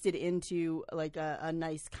be twisted into like a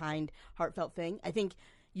nice, kind, heartfelt thing. I think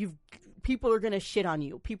people are going to shit on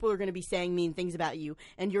you. People are going to be saying mean things about you,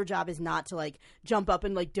 and your job is not to like jump up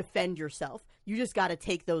and like defend yourself. You just got to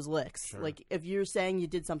take those licks. Sure. Like, if you're saying you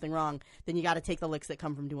did something wrong, then you got to take the licks that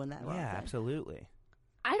come from doing that wrong yeah, thing. absolutely.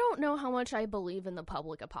 I don't know how much I believe in the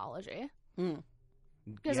public apology.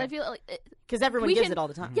 Because I feel like because everyone gives it all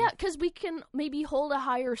the time. Yeah, because we can maybe hold a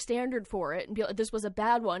higher standard for it and be like, this was a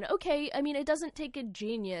bad one. Okay, I mean, it doesn't take a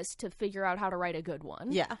genius to figure out how to write a good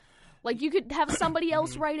one. Yeah. Like, you could have somebody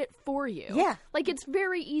else write it for you. Yeah. Like, it's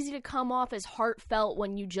very easy to come off as heartfelt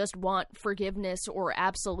when you just want forgiveness or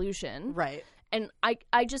absolution. Right. And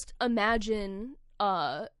I just imagine,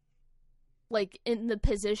 like, in the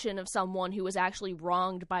position of someone who was actually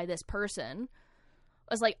wronged by this person.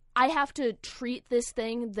 I was like, I have to treat this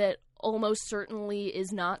thing that almost certainly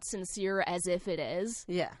is not sincere as if it is.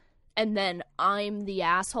 Yeah. And then I'm the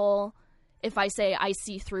asshole. If I say I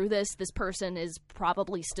see through this person is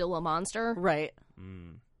probably still a monster. Right.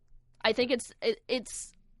 I think it's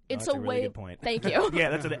That's a a really way. good point. Thank you.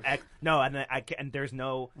 Yeah, that's no, and I can, and there's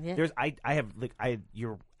no, Yeah. there's I have like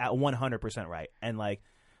you're at 100% right, and like,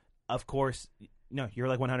 of course, no, you're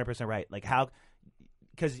like 100% right. Like how,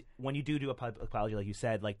 because when you do a public apology, like you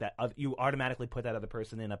said, like that, you automatically put that other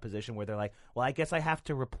person in a position where they're like, well, I guess I have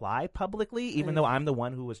to reply publicly, even though I'm the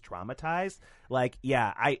one who was traumatized. Like,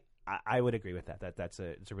 yeah, I would agree with that. It's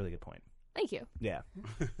a really good point. Thank you. Yeah.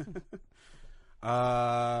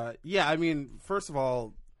 Yeah, I mean, first of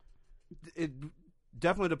all, it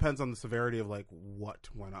definitely depends on the severity of like what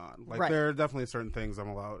went on. Like, Right. there are definitely certain things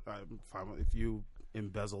I'm fine with. If you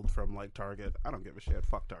embezzled from like Target, I don't give a shit.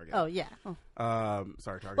 Fuck Target. Oh, yeah. Oh.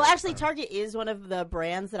 Sorry, Target. Well, actually, Target is one of the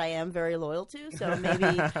brands that I am very loyal to. So maybe,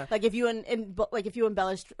 like, if you if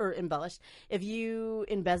you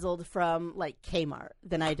embezzled from like Kmart,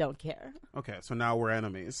 then I don't care. Okay, so now we're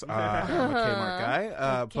enemies. I'm a Kmart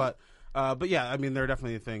guy, Okay. but yeah, I mean, there are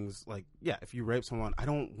definitely things like, yeah, if you rape someone, I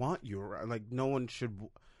don't want you around. Like, no one should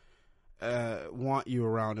want you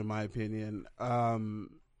around, in my opinion.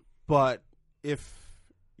 But if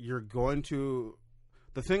you're going to,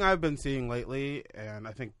 the thing I've been seeing lately, and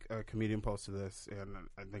I think a comedian posted this, and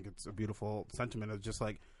I think it's a beautiful sentiment, is just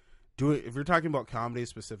like, if you're talking about comedy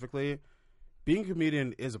specifically, being a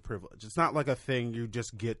comedian is a privilege. It's not like a thing you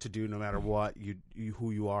just get to do no matter what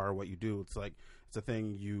who you are or what you do. It's like, it's a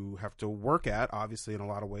thing you have to work at, obviously, in a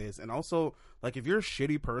lot of ways. And also, like, if you're a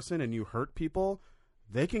shitty person and you hurt people,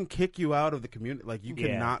 they can kick you out of the community. Like, you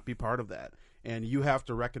cannot be part of that. And you have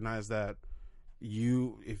to recognize that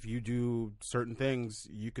if you do certain things,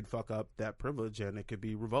 you could fuck up that privilege and it could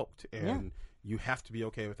be revoked. And you have to be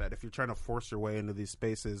okay with that. If you're trying to force your way into these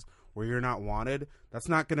spaces where you're not wanted, that's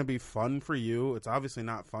not going to be fun for you. It's obviously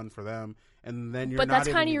not fun for them. And then But that's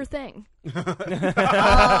kind of your thing.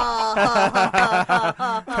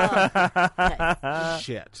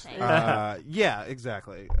 Shit. Yeah,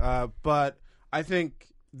 exactly. But I think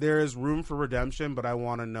there is room for redemption, but I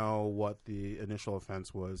want to know what the initial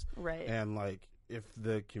offense was. Right. And, like, if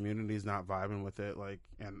the community's not vibing with it, like,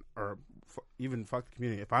 even fuck the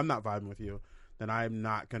community. If I'm not vibing with you, then I'm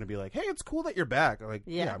not going to be like, hey, it's cool that you're back. Like,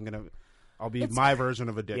 Yeah. I'll be my version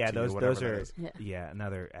of a dick Yeah, to you, those whatever are that is.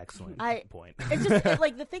 another excellent point. It's just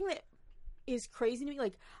like the thing that is crazy to me.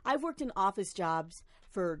 Like, I've worked in office jobs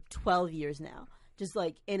for 12 years now, just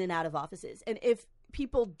like in and out of offices. And if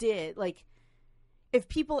people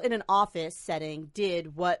in an office setting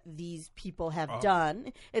did what these people have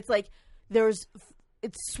done, it's like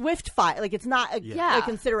it's swift fire. Like, it's not a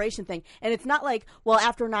consideration thing. And it's not like, well,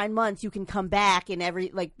 after 9 months you can come back and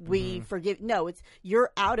we forgive. No, it's you're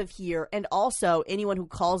out of here. And also anyone who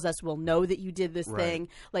calls us will know that you did this thing.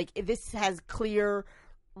 Like, this has clear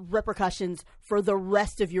repercussions for the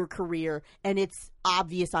rest of your career, and it's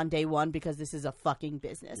obvious on day one because this is a fucking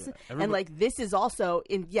business. And like, this is also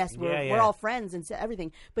we're all friends and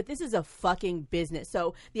everything, but this is a fucking business.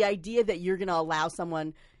 So the idea that you're going to allow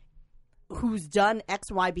someone who's done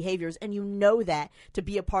XY behaviors and you know that to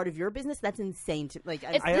be a part of your business, that's insane to like.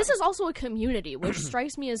 This is also a community, which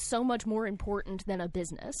strikes me as so much more important than a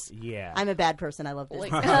business. Yeah. I'm a bad person. I love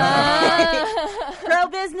business. Like, Girl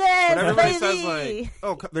business, But everybody baby. says, like,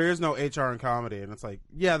 oh, there is no HR in comedy. And it's like,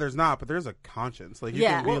 yeah, there's not, but there's a conscience. Like, you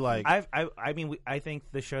can be like... I think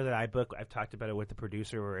the show that I book, I've talked about it with the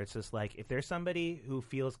producer, where it's just like, if there's somebody who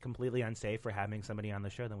feels completely unsafe for having somebody on the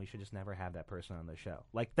show, then we should just never have that person on the show.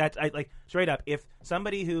 Like, that's... Straight up, if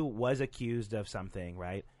somebody who was accused of something,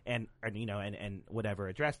 right, and whatever,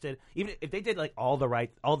 addressed it, even if they did like all the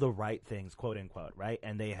right things, quote unquote, right,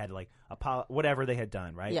 and they had like whatever they had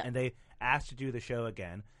done, right, and they asked to do the show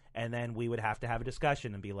again, and then we would have to have a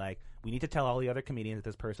discussion and be like, we need to tell all the other comedians that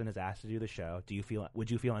this person is asked to do the show.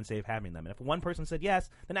 Would you feel unsafe having them? And if one person said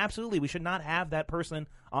yes, then absolutely, we should not have that person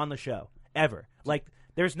on the show ever. Like,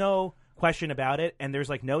 there's no question about it, and there's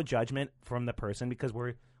like no judgment from the person because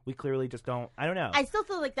we clearly just don't. I don't know. I still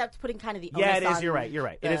feel like that's putting kind of the onus it is. on You're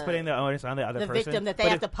right. It is putting the onus on the other person, victim, that they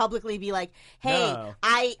have to publicly be like, "Hey,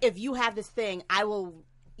 if you have this thing, I will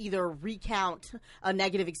either recount a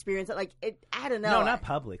negative experience." Like, I don't know. No, not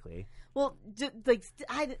publicly. Well,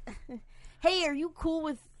 hey, are you cool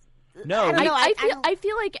with No, I don't know. I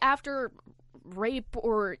feel like after rape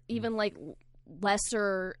or even like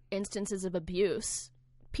lesser instances of abuse,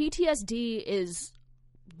 PTSD is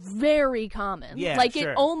very common. Yeah, like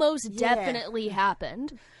sure. it almost Yeah. definitely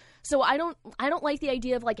happened. So I don't like the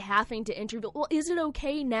idea of like having to interview. Well, is it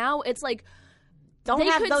okay now? It's like Don't they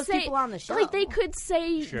have could those say, people on the show. Like they could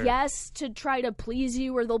say Sure. yes to try to please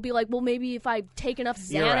you, or they'll be like, well, maybe if I take enough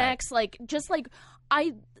You're right. Xanax, like just like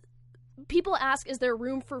people ask, is there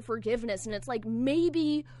room for forgiveness? And it's like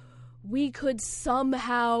maybe we could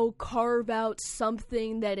somehow carve out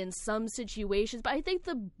something that in some situations, but I think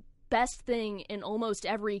the best thing in almost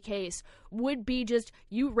every case would be just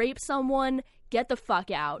you rape someone, get the fuck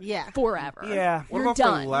out, forever. Yeah. What You're about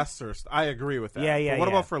done. for lesser? I agree with that. Yeah, yeah, But what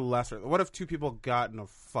yeah. about for lesser? What if two people got in a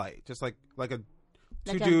fight, just two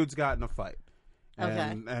Okay. dudes got in a fight,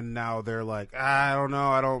 Okay. and now they're like, I don't know,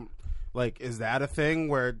 I don't like. Is that a thing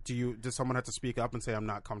where does someone have to speak up and say I'm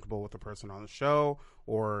not comfortable with the person on the show,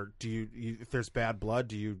 or do you if there's bad blood,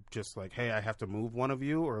 do you just like, hey, I have to move one of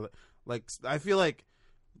you, or like I feel like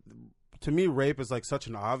to me rape is like such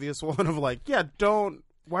an obvious one of like, yeah, don't.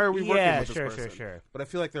 Why are we working Yeah, with this sure, person? sure. But I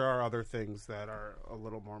feel like there are other things that are a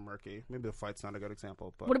little more murky. Maybe the fight's not a good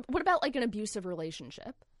example, but What about like an abusive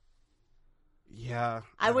relationship? yeah,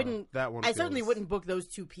 I don't wouldn't. know. That one. I certainly feels- wouldn't book those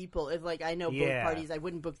two people if, like, I know Yeah. both parties. I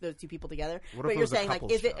wouldn't book those two people together. What if But it you're was a saying, like,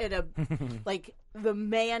 couples is it show? in a like the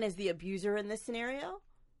man is the abuser in this scenario?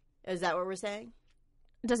 Is that what we're saying?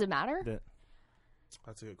 Does it matter?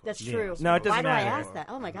 That's a good That's question. true. No, it doesn't Why do I matter. ask that?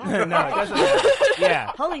 Oh my god! No, it doesn't matter.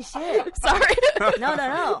 Yeah. Holy shit! Sorry.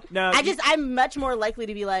 No. No, I'm much more likely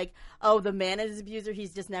to be like, oh, the man is an abuser.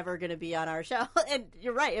 He's just never going to be on our show. And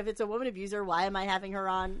you're right. If it's a woman abuser, why am I having her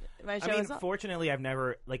on my show? I mean, as well? fortunately, I've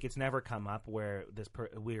never it's never come up where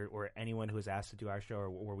or anyone who has asked to do our show or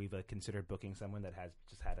where we've considered booking someone that has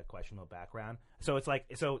just had a questionable background. So it's like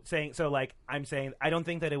I'm saying I don't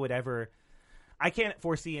think that it would ever. I can't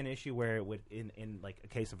foresee an issue where it would in like a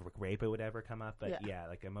case of rape it would ever come up. But yeah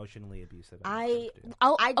like emotionally abusive. I'll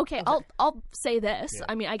say this. Yeah.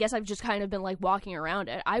 I mean, I guess I've just kind of been like walking around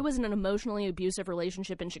it. I was in an emotionally abusive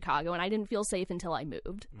relationship in Chicago, and I didn't feel safe until I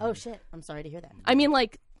moved. Oh shit! I'm sorry to hear that. I mean,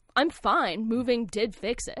 like, I'm fine. Moving did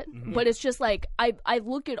fix it. But it's just like, I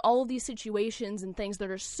look at all of these situations and things that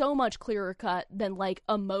are so much clearer cut than like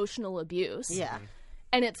emotional abuse. Yeah.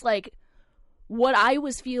 And it's like, what I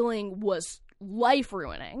was feeling was life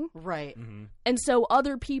ruining. Right. And so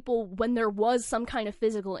other people, when there was some kind of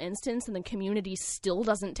physical instance and the community still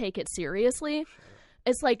doesn't take it seriously,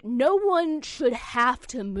 it's like no one should have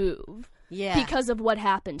to move Yeah. because of what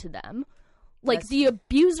happened to them. Like, That's- the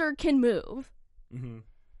abuser can move. Mm-hmm.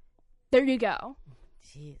 There you go.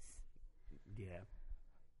 Jeez. Yeah.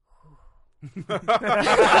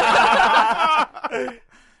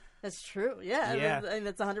 That's true. Yeah. Yeah. I mean,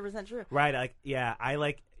 that's 100% true. Right, like yeah, I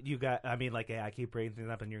like you got. I mean, like yeah, I keep bringing things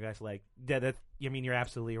up, and you guys like yeah. That I mean, you're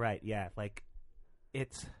absolutely right. Yeah, like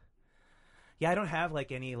it's yeah. I don't have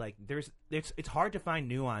like any like it's hard to find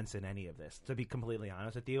nuance in any of this, to be completely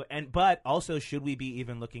honest with you. And but also, should we be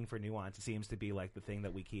even looking for nuance? It seems to be like the thing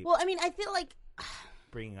that we keep Well, I mean, I feel like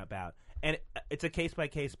bringing about, and it's a case by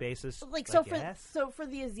case basis. like I so guess. for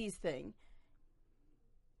the Aziz thing,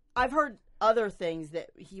 I've heard other things that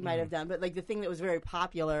he might have Mm-hmm. done, but like the thing that was very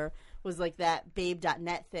popular was like that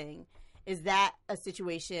babe.net thing. Is that a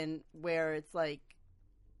situation where it's like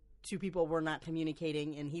two people were not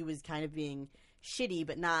communicating and he was kind of being shitty,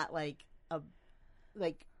 but not like a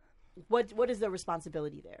like what is the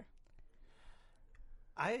responsibility there?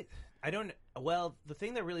 I don't. Well, the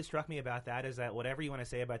thing that really struck me about that is that whatever you want to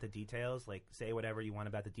say about the details, like say whatever you want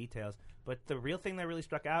about the details. But the real thing that really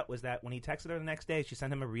struck out was that when he texted her the next day, she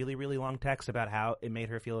sent him a really, really long text about how it made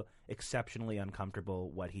her feel exceptionally uncomfortable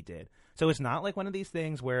what he did. So it's not like one of these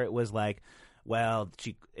things where it was like, well,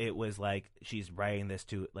 it was like she's writing this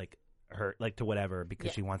to like her, like to whatever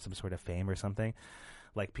because she wants some sort of fame or something.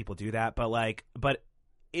 Like people do that, but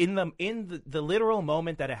in the literal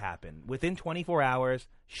moment that it happened, within 24 hours,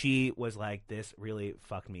 she was like, "This really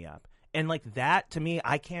fucked me up," and like that to me,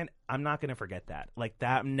 I'm not gonna forget that. Like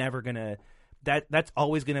that, I'm never gonna. That's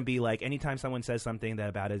always gonna be like anytime someone says something that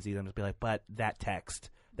about Aziz, I'm just be like, "But that text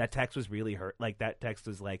was really hurt." Like that text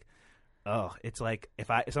was like, oh, it's like if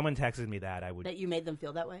someone texted me that, I would. That you made them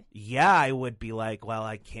feel that way? Yeah, I would be like, well,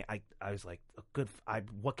 I can't. I was like, good.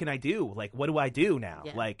 What can I do? Like, what do I do now?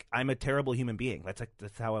 Yeah. Like, I'm a terrible human being. That's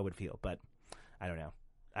how I would feel. But I don't know.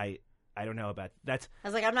 I don't know about that's. I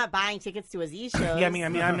was like, I'm not buying tickets to Aziz shows. Yeah, I mean,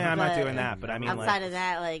 I'm not but doing that. But I mean, outside like, of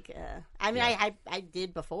that, like, I mean, I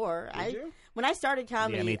did before. Did you? when I started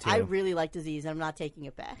comedy, Yeah, me too. I really liked Aziz, and I'm not taking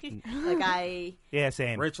it back. Like Yeah,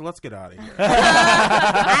 same. Rachel, let's get out of here.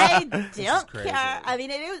 I don't crazy. care. I mean,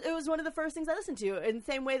 it was one of the first things I listened to. In the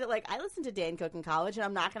same way that like I listened to Dan Cook in college, and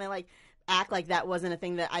I'm not gonna like act like that wasn't a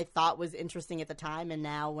thing that I thought was interesting at the time. And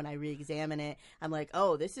now when I re-examine it, I'm like,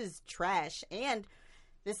 oh, this is trash. And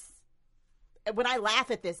this, when I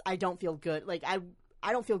laugh at this, I don't feel good. Like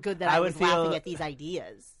I don't feel good that I was laughing at these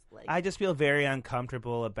ideas. Like, I just feel very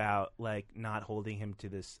uncomfortable about like not holding him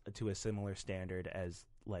to a similar standard as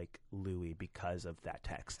like Louis because of that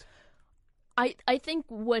text. I think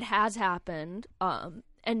what has happened, and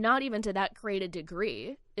not even to that great a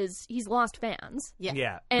degree, is he's lost fans.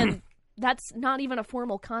 yeah. And that's not even a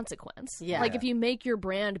formal consequence. Yeah. Like if you make your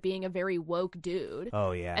brand being a very woke dude,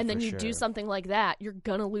 Oh yeah, and then for you sure. do something like that, you're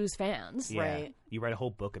gonna lose fans. Yeah. Right. You write a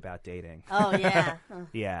whole book about dating. Oh yeah.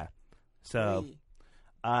 Yeah. So,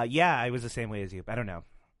 Hey. yeah, I was the same way as you. I don't know.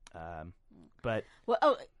 But Well,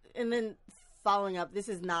 oh, and then following up, this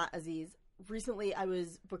is not Aziz. Recently, I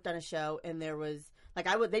was booked on a show, and there was like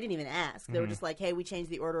they didn't even ask. They were just like, "Hey, we changed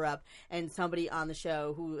the order up," and somebody on the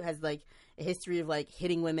show who has like a history of like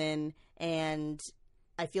hitting women, and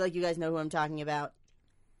I feel like you guys know who I'm talking about.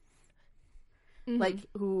 Like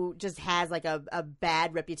who just has like a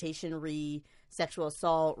bad reputation, sexual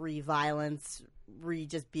assault, violence,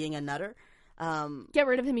 just being a nutter. Get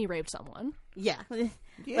rid of him. He raped someone. Yeah.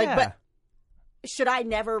 yeah, Like, but should I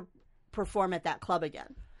never perform at that club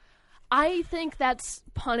again? I think that's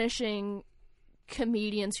punishing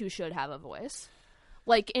comedians who should have a voice.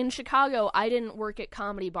 Like in Chicago, I didn't work at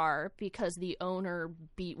Comedy Bar because the owner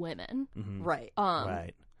beat women. Right.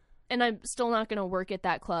 right. And I'm still not going to work at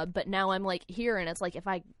that club, but now I'm like here, and it's like if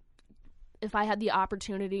I had the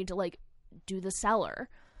opportunity to like do the Cellar,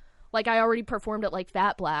 like I already performed at like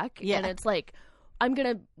Fat Black, Yeah. and it's like I'm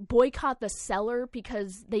going to boycott the Cellar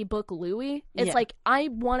because they book Louis. It's Yeah. like I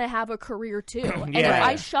want to have a career too. And Yeah. if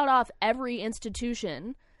I shut off every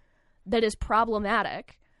institution that is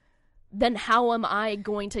problematic, then how am I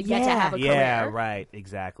going to get to Yeah. have a career? Yeah, right.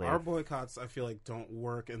 Exactly. Our boycotts, I feel like, don't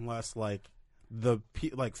work unless like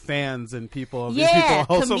like fans and people of Yeah, these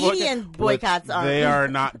people also comedian boycotts which are- they are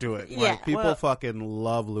not doing. Yeah, Like people well- fucking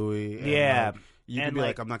love Louis. And, Yeah. like, you can And, be like,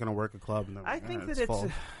 like, I'm not going to work a club. And they're I like, think that it's it's full.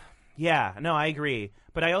 yeah, no, I agree.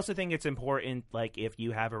 But I also think it's important, like, if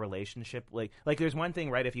you have a relationship, like there's one thing,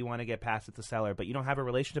 right, if you want to get past at the Cellar, but you don't have a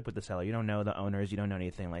relationship with the Cellar, you don't know the owners, you don't know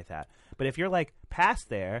anything like that. But if you're, like, past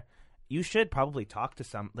there, you should probably talk to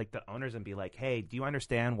the owners and be like, hey, do you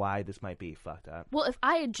understand why this might be fucked up? Well, if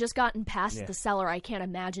I had just gotten past Yeah. the Cellar, I can't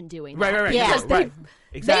imagine doing Right, that. right, right. Yeah. Because right.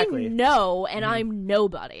 they Exactly. know, and I'm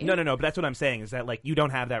nobody. No, but that's what I'm saying, is that, like, you don't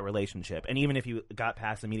have that relationship. And even if you got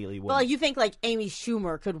past immediately, you Well, wouldn't. you think like Amy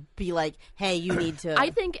Schumer could be like, "Hey, you need to." I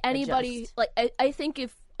think anybody, adjust. like, I think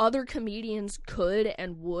if other comedians could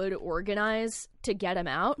and would organize to get him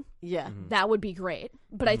out, Yeah. that would be great.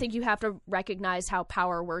 But I think you have to recognize how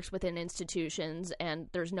power works within institutions, and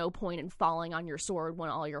there's no point in falling on your sword when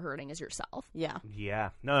all you're hurting is yourself. Yeah. Yeah,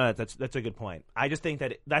 no, that's a good point. I just think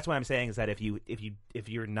that that's what I'm saying is that if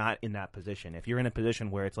you're not in that position, if you're in a position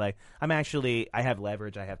where it's like I have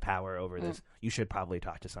leverage, I have power over this, you should probably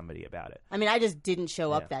talk to somebody about it. I mean, I just didn't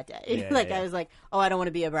show up that day. Yeah, like yeah. I was like, "Oh, I don't want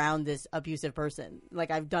to be around this abusive person."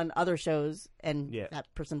 Like I've done other shows, and Yeah.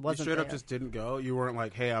 that person You wasn't straight there. up just didn't go. You weren't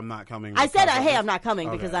like, hey, I'm not coming. I said, because of "Hey, this." I'm not coming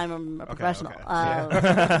Okay. because I'm a professional." okay.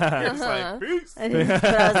 Yeah. It's like, peace. But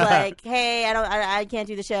I was like, "Hey, I can't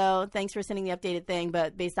do the show. Thanks for sending the updated thing,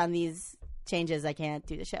 but based on these changes, I can't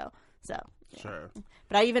do the show." So, Sure.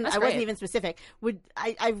 but I That's wasn't great. even specific.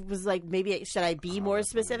 I was like, maybe should I be more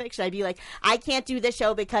specific? Should I be like, I can't do the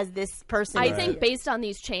show because this person? I is think here? based on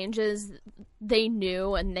these changes, they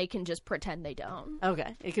knew, and they can just pretend they don't.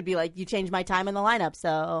 Okay, it could be like you changed my time in the lineup,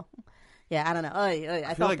 so yeah, I don't know.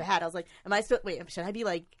 I felt like- bad. I was like, am I still? Wait, should I be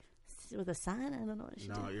like with a sign? I don't know what I should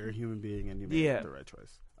No, do. you're a human being and you made Yeah. the right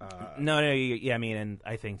choice. No, yeah, I mean, and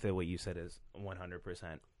I think that what you said is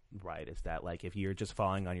 100% right. Is that like if you're just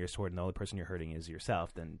falling on your sword and the only person you're hurting is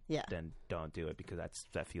yourself, then Yeah. then don't do it because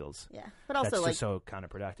that feels Yeah, but also that's like just so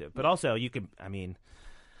counterproductive. But also you could, I mean,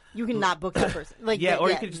 you can not book that person. Like yeah, that- or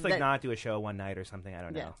you could just like that- not do a show one night or something. I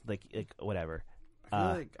don't know, Yeah. like whatever. I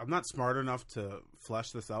feel like I'm not smart enough to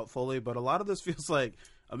flesh this out fully, but a lot of this feels like,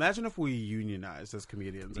 imagine if we unionized as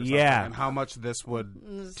comedians or something, Yeah. and how much this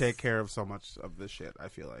would take care of so much of this shit, I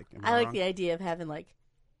feel like. Am I like wrong? the idea of having like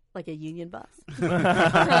Like a union boss.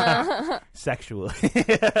 Sexually.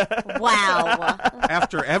 Wow.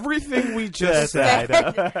 After everything we just Yes,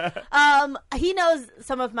 said, I know. He knows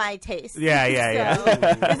some of my tastes. Yeah. So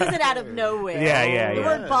this isn't out of nowhere. Yeah. The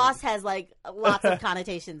word boss has like lots of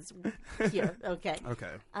connotations here. Okay. okay,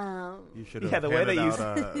 Um, you should have Yeah, the way handed they out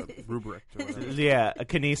a rubric. Or whatever. Yeah, a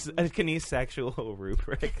kinese sexual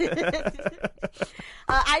rubric.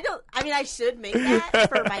 I should make that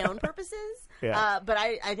for my own purposes. Yeah. But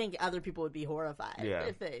I think other people would be horrified Yeah.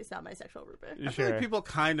 if they saw my sexual rubric. I feel like people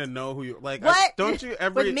kind of know who you like. What? Don't you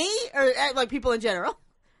every? With me or like people in general?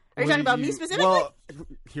 Are you Well, talking about me specifically? Well,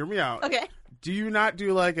 hear me out. Okay. Do you not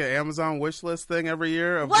do like an Amazon wish list thing every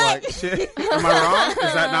year of What? like shit? Am I wrong?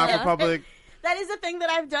 Is that not for public? That is a thing that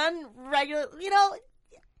I've done regularly.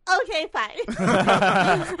 Okay, fine.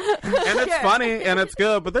 And it's Sure. funny and it's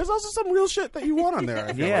good, but there's also some real shit that you want on there.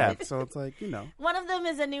 I feel Yeah. like. So it's like One of them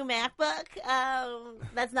is a new MacBook.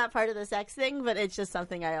 That's not part of the sex thing, but it's just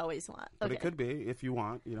something I always want. But Okay. it could be if you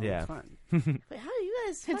want. Yeah. It's fine. Wait, how do you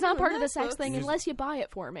guys? It's fuck not with part of the sex MacBooks? thing unless you buy it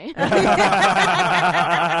for me.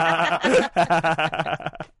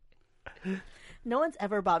 No one's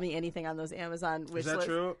ever bought me anything on those Amazon wish that lists.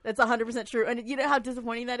 true? That's 100% true. And you know how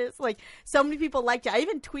disappointing that is? Like, so many people liked it. I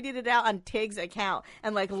even tweeted it out on Tig's account,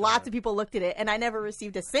 and like lots of people looked at it, and I never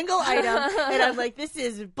received a single item. And I'm like, this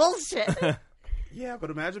is bullshit. Yeah, but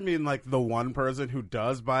imagine being like the one person who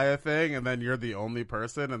does buy a thing, and then you're the only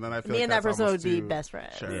person, and then I feel Me like and that that's person would almost be too- best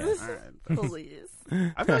friends. Sure. Yeah. All right. Please.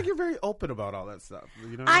 I feel like you're very open about all that stuff.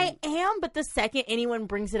 You know what I am, but the second anyone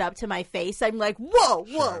brings it up to my face, I'm like, whoa,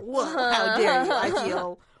 how dare you? I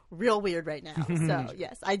feel real weird right now. So,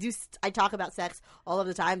 yes, I do. I talk about sex all of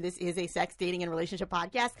the time. This is a sex, dating, and relationship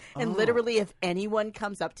podcast. And literally, if anyone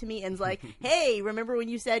comes up to me and's like, hey, remember when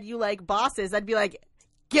you said you like bosses? I'd be like,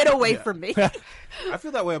 get away from me. I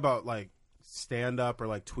feel that way about like stand up or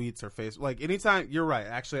like tweets or Facebook. Like anytime, you're right.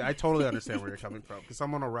 Actually, I totally understand where you're coming from because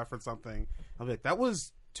someone will reference something. I'll be like, that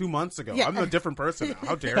was 2 months ago. Yeah. I'm a different person now.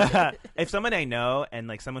 How dare you? If someone I know and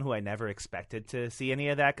like someone who I never expected to see any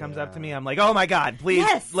of that comes up to me, I'm like, oh my god, please,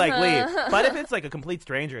 Yes. like leave. But if it's like a complete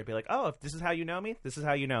stranger, I'd be like, oh, if this is how you know me, this is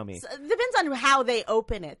how you know me. It depends on how they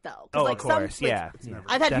open it, though. 'Cause, Oh, like, of course, some, like, yeah.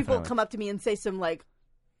 I've had people Definitely. come up to me and say some like,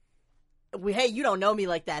 "Hey, you don't know me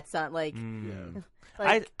like that, son." Like,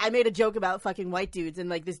 like I made a joke about fucking white dudes, and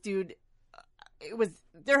like this dude,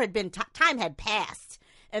 there had been time had passed,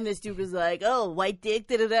 and this dude was like, "Oh, white dick,"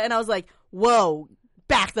 da-da-da. And I was like, "Whoa,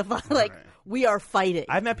 back the fuck!" Like, we are fighting.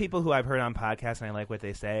 I've met people who I've heard on podcasts and I like what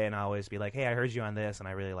they say, and I always be like, hey, I heard you on this, and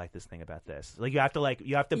I really like this thing about this. Like you have to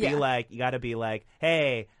be Yeah. like, you got to be like,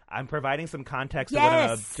 hey, I'm providing some context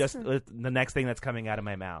Yes. to just the next thing that's coming out of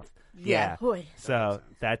my mouth. Yeah. Hoy. So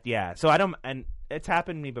so I don't, and it's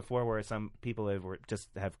happened to me before where some people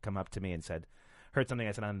have come up to me and heard something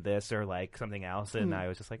I said on this or like something else, and I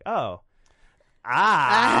was just like, oh.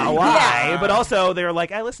 Why? Yeah. But also they're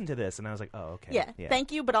like, I listened to this, and I was like, oh, okay. Yeah.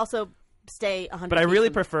 Thank you, but also stay 100. But I really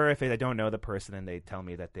feet from- prefer if I don't know the person and they tell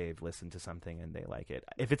me that they've listened to something and they like it.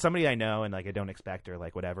 If it's somebody I know and like I don't expect or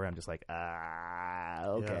like whatever, I'm just like, okay,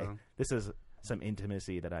 Yeah. this is some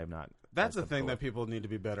intimacy that I'm not. That's the as thing comfortable that people need to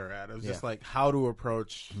be better at. It's just Yeah. like how to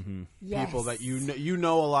approach Yes. people that you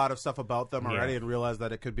know a lot of stuff about them Yeah. already and realize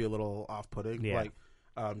that it could be a little off-putting. Yeah.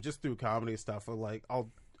 Like just through comedy stuff. Like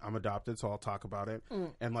I'm adopted, so I'll talk about it,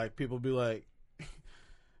 and like people be like.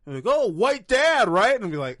 Like, oh, white dad, right? And I'll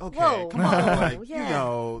be like, okay, Whoa, come on, whoa, like yeah. you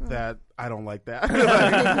know that I don't like that.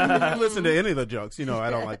 Like, you listen to any of the jokes, you know I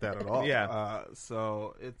don't like that at all. Yeah.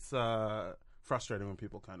 So it's frustrating when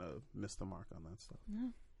people kind of miss the mark on that stuff.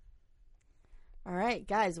 All right,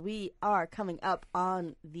 guys, we are coming up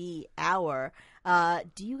on the hour.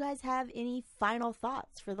 Do you guys have any final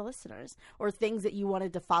thoughts for the listeners or things that you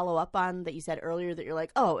wanted to follow up on that you said earlier that you're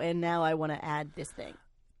like, oh, and now I want to add this thing?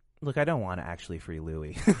 Look, I don't want to actually free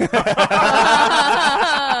Louis. Thank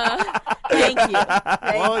you.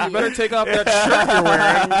 Well, you better take off that shirt you're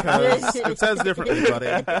wearing because it says differently, buddy.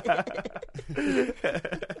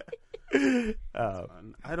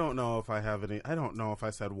 I don't know if I have any. I don't know if I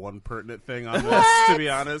said one pertinent thing on this, to be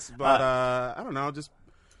honest. But I don't know. Just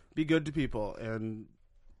be good to people and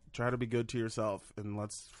try to be good to yourself, and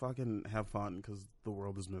let's fucking have fun because the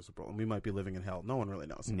world is miserable and we might be living in hell. No one really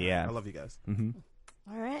knows. Yeah. I love you guys.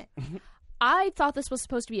 All right. I thought this was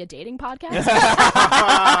supposed to be a dating podcast.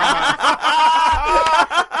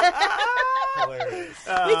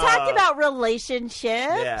 We talked about relationships.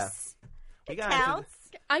 Yeah. It We got counts.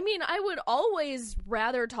 I mean, I would always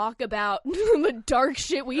rather talk about the dark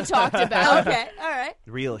shit we talked about. Okay. All right.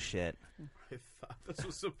 real shit. I thought this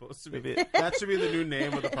was supposed to be. Maybe- That should be the new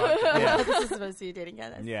name of the podcast. Yeah. This is supposed to be a dating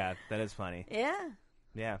guy. Yeah, that is funny. Yeah.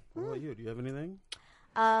 Yeah. What about you? Do you have anything?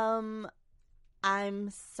 I'm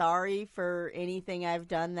sorry for anything I've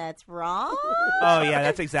done that's wrong. Oh yeah,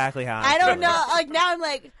 that's exactly how I don't know. Like now I'm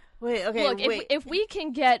like, wait, okay, Look, wait. if we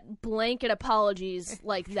can get blanket apologies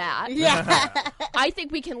like that, Yeah. I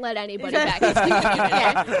think we can let anybody back into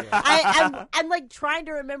the community. I'm like trying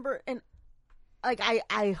to remember, and like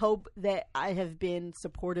I hope that I have been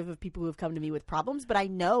supportive of people who have come to me with problems, but I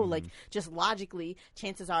know like just logically,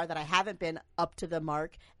 chances are that I haven't been up to the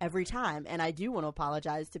mark every time, and I do want to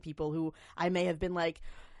apologize to people who I may have been like,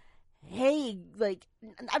 hey, like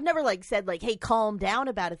I've never like said like, hey, calm down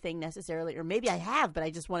about a thing necessarily, or maybe I have, but I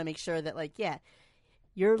just want to make sure that like, yeah,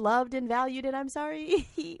 you're loved and valued, and I'm sorry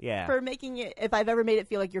for making it, if I've ever made it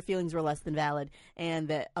feel like your feelings were less than valid and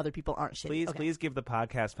that other people aren't shitty. Please give the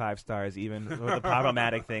podcast 5 stars, even with the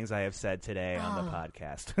problematic things I have said today on the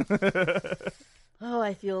podcast. Oh,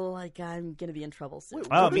 I feel like I'm going to be in trouble soon.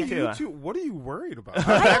 Wait, me too. What are you worried about?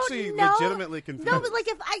 I'm actually know. legitimately confused. No, but like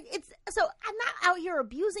so I'm not out here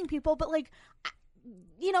abusing people, but like,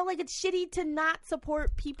 you know, like it's shitty to not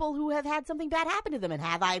support people who have had something bad happen to them. And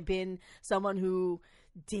have I been someone who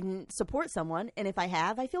didn't support someone? And if I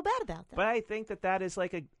have, I feel bad about that. But I think that is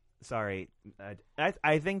like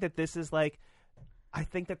I think that this is like, I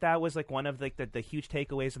think that was like one of like the huge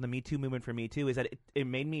takeaways of the Me Too movement for me too, is that it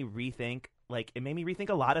made me rethink, like it made me rethink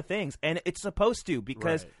a lot of things, and it's supposed to,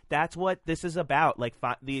 because that's what this is about. Like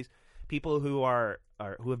these people who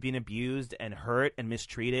who have been abused and hurt and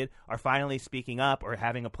mistreated are finally speaking up, or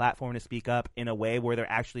having a platform to speak up in a way where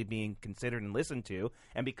they're actually being considered and listened to.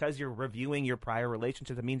 And because you're reviewing your prior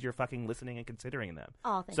relationships, it means you're fucking listening and considering them.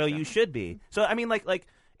 Oh, thanks. So you should be. So I mean, like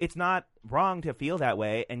it's not wrong to feel that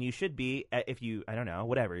way, and you should be. If you, I don't know,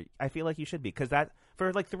 whatever. I feel like you should be, because that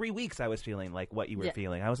for like 3 weeks I was feeling like what you were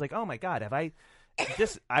feeling. I was like, oh my God, have I?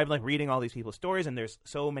 I'm like reading all these people's stories, and there's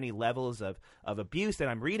so many levels of abuse that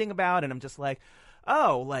I'm reading about, and I'm just like,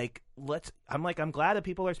 oh, like I'm glad that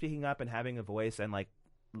people are speaking up and having a voice, and like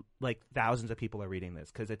thousands of people are reading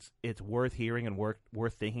this, because it's worth hearing and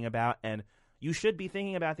worth thinking about, and you should be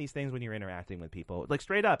thinking about these things when you're interacting with people. Like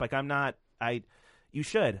straight up, like you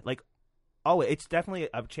should, like, oh, it's definitely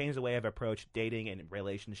I've changed the way I've approached dating and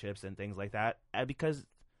relationships and things like that, because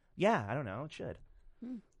I don't know, it should.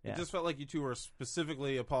 Yeah. It just felt like you two were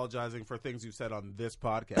specifically apologizing for things you said on this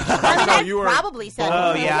podcast. I mean, I probably said.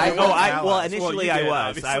 Oh yeah. Well, Initially you I did, was.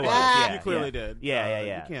 obviously. I was. Yeah. Yeah, You clearly did. Yeah.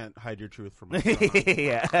 You can't hide your truth from us.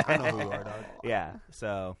 Yeah. I know who you are, dog. Yeah.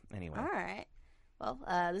 So anyway. All right. Well,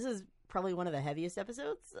 this is probably one of the heaviest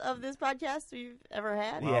episodes of this podcast we've ever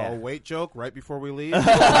had. Yeah. Oh, weight joke right before we leave.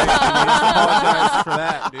 Apologize for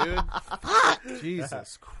that, dude. Fuck.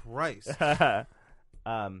 Jesus Christ.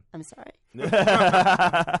 I'm sorry.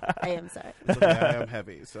 I am sorry. Okay, I am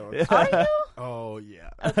heavy, so. Are you? Oh yeah.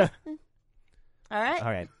 Okay. All right. All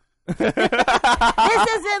right. This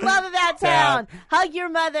is In Love About Town. Hug your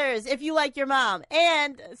mothers if you like your mom,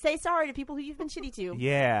 and say sorry to people who you've been shitty to.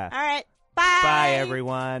 Yeah. All right. Bye. Bye,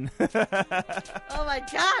 everyone. Oh my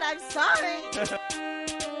God, I'm sorry.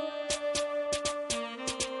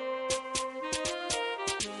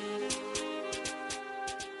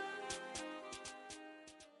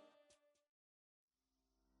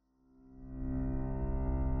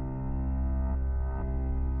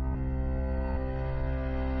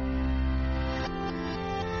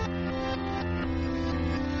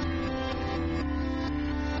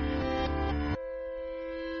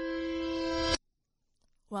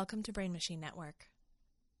 Welcome to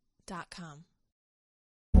BrainMachineNetwork.com.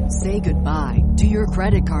 Say goodbye to your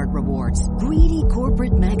credit card rewards. Greedy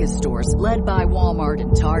corporate mega stores, led by Walmart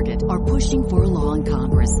and Target, are pushing for a law in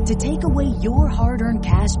Congress to take away your hard-earned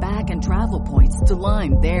cash back and travel points to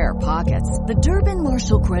line their pockets. The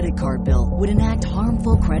Durbin-Marshall credit card bill would enact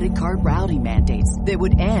harmful credit card routing mandates that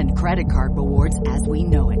would end credit card rewards as we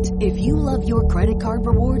know it. If you love your credit card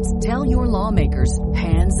rewards, tell your lawmakers,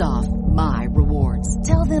 hands off my rewards.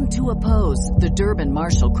 Tell them to oppose the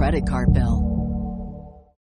Durbin-Marshall credit card bill.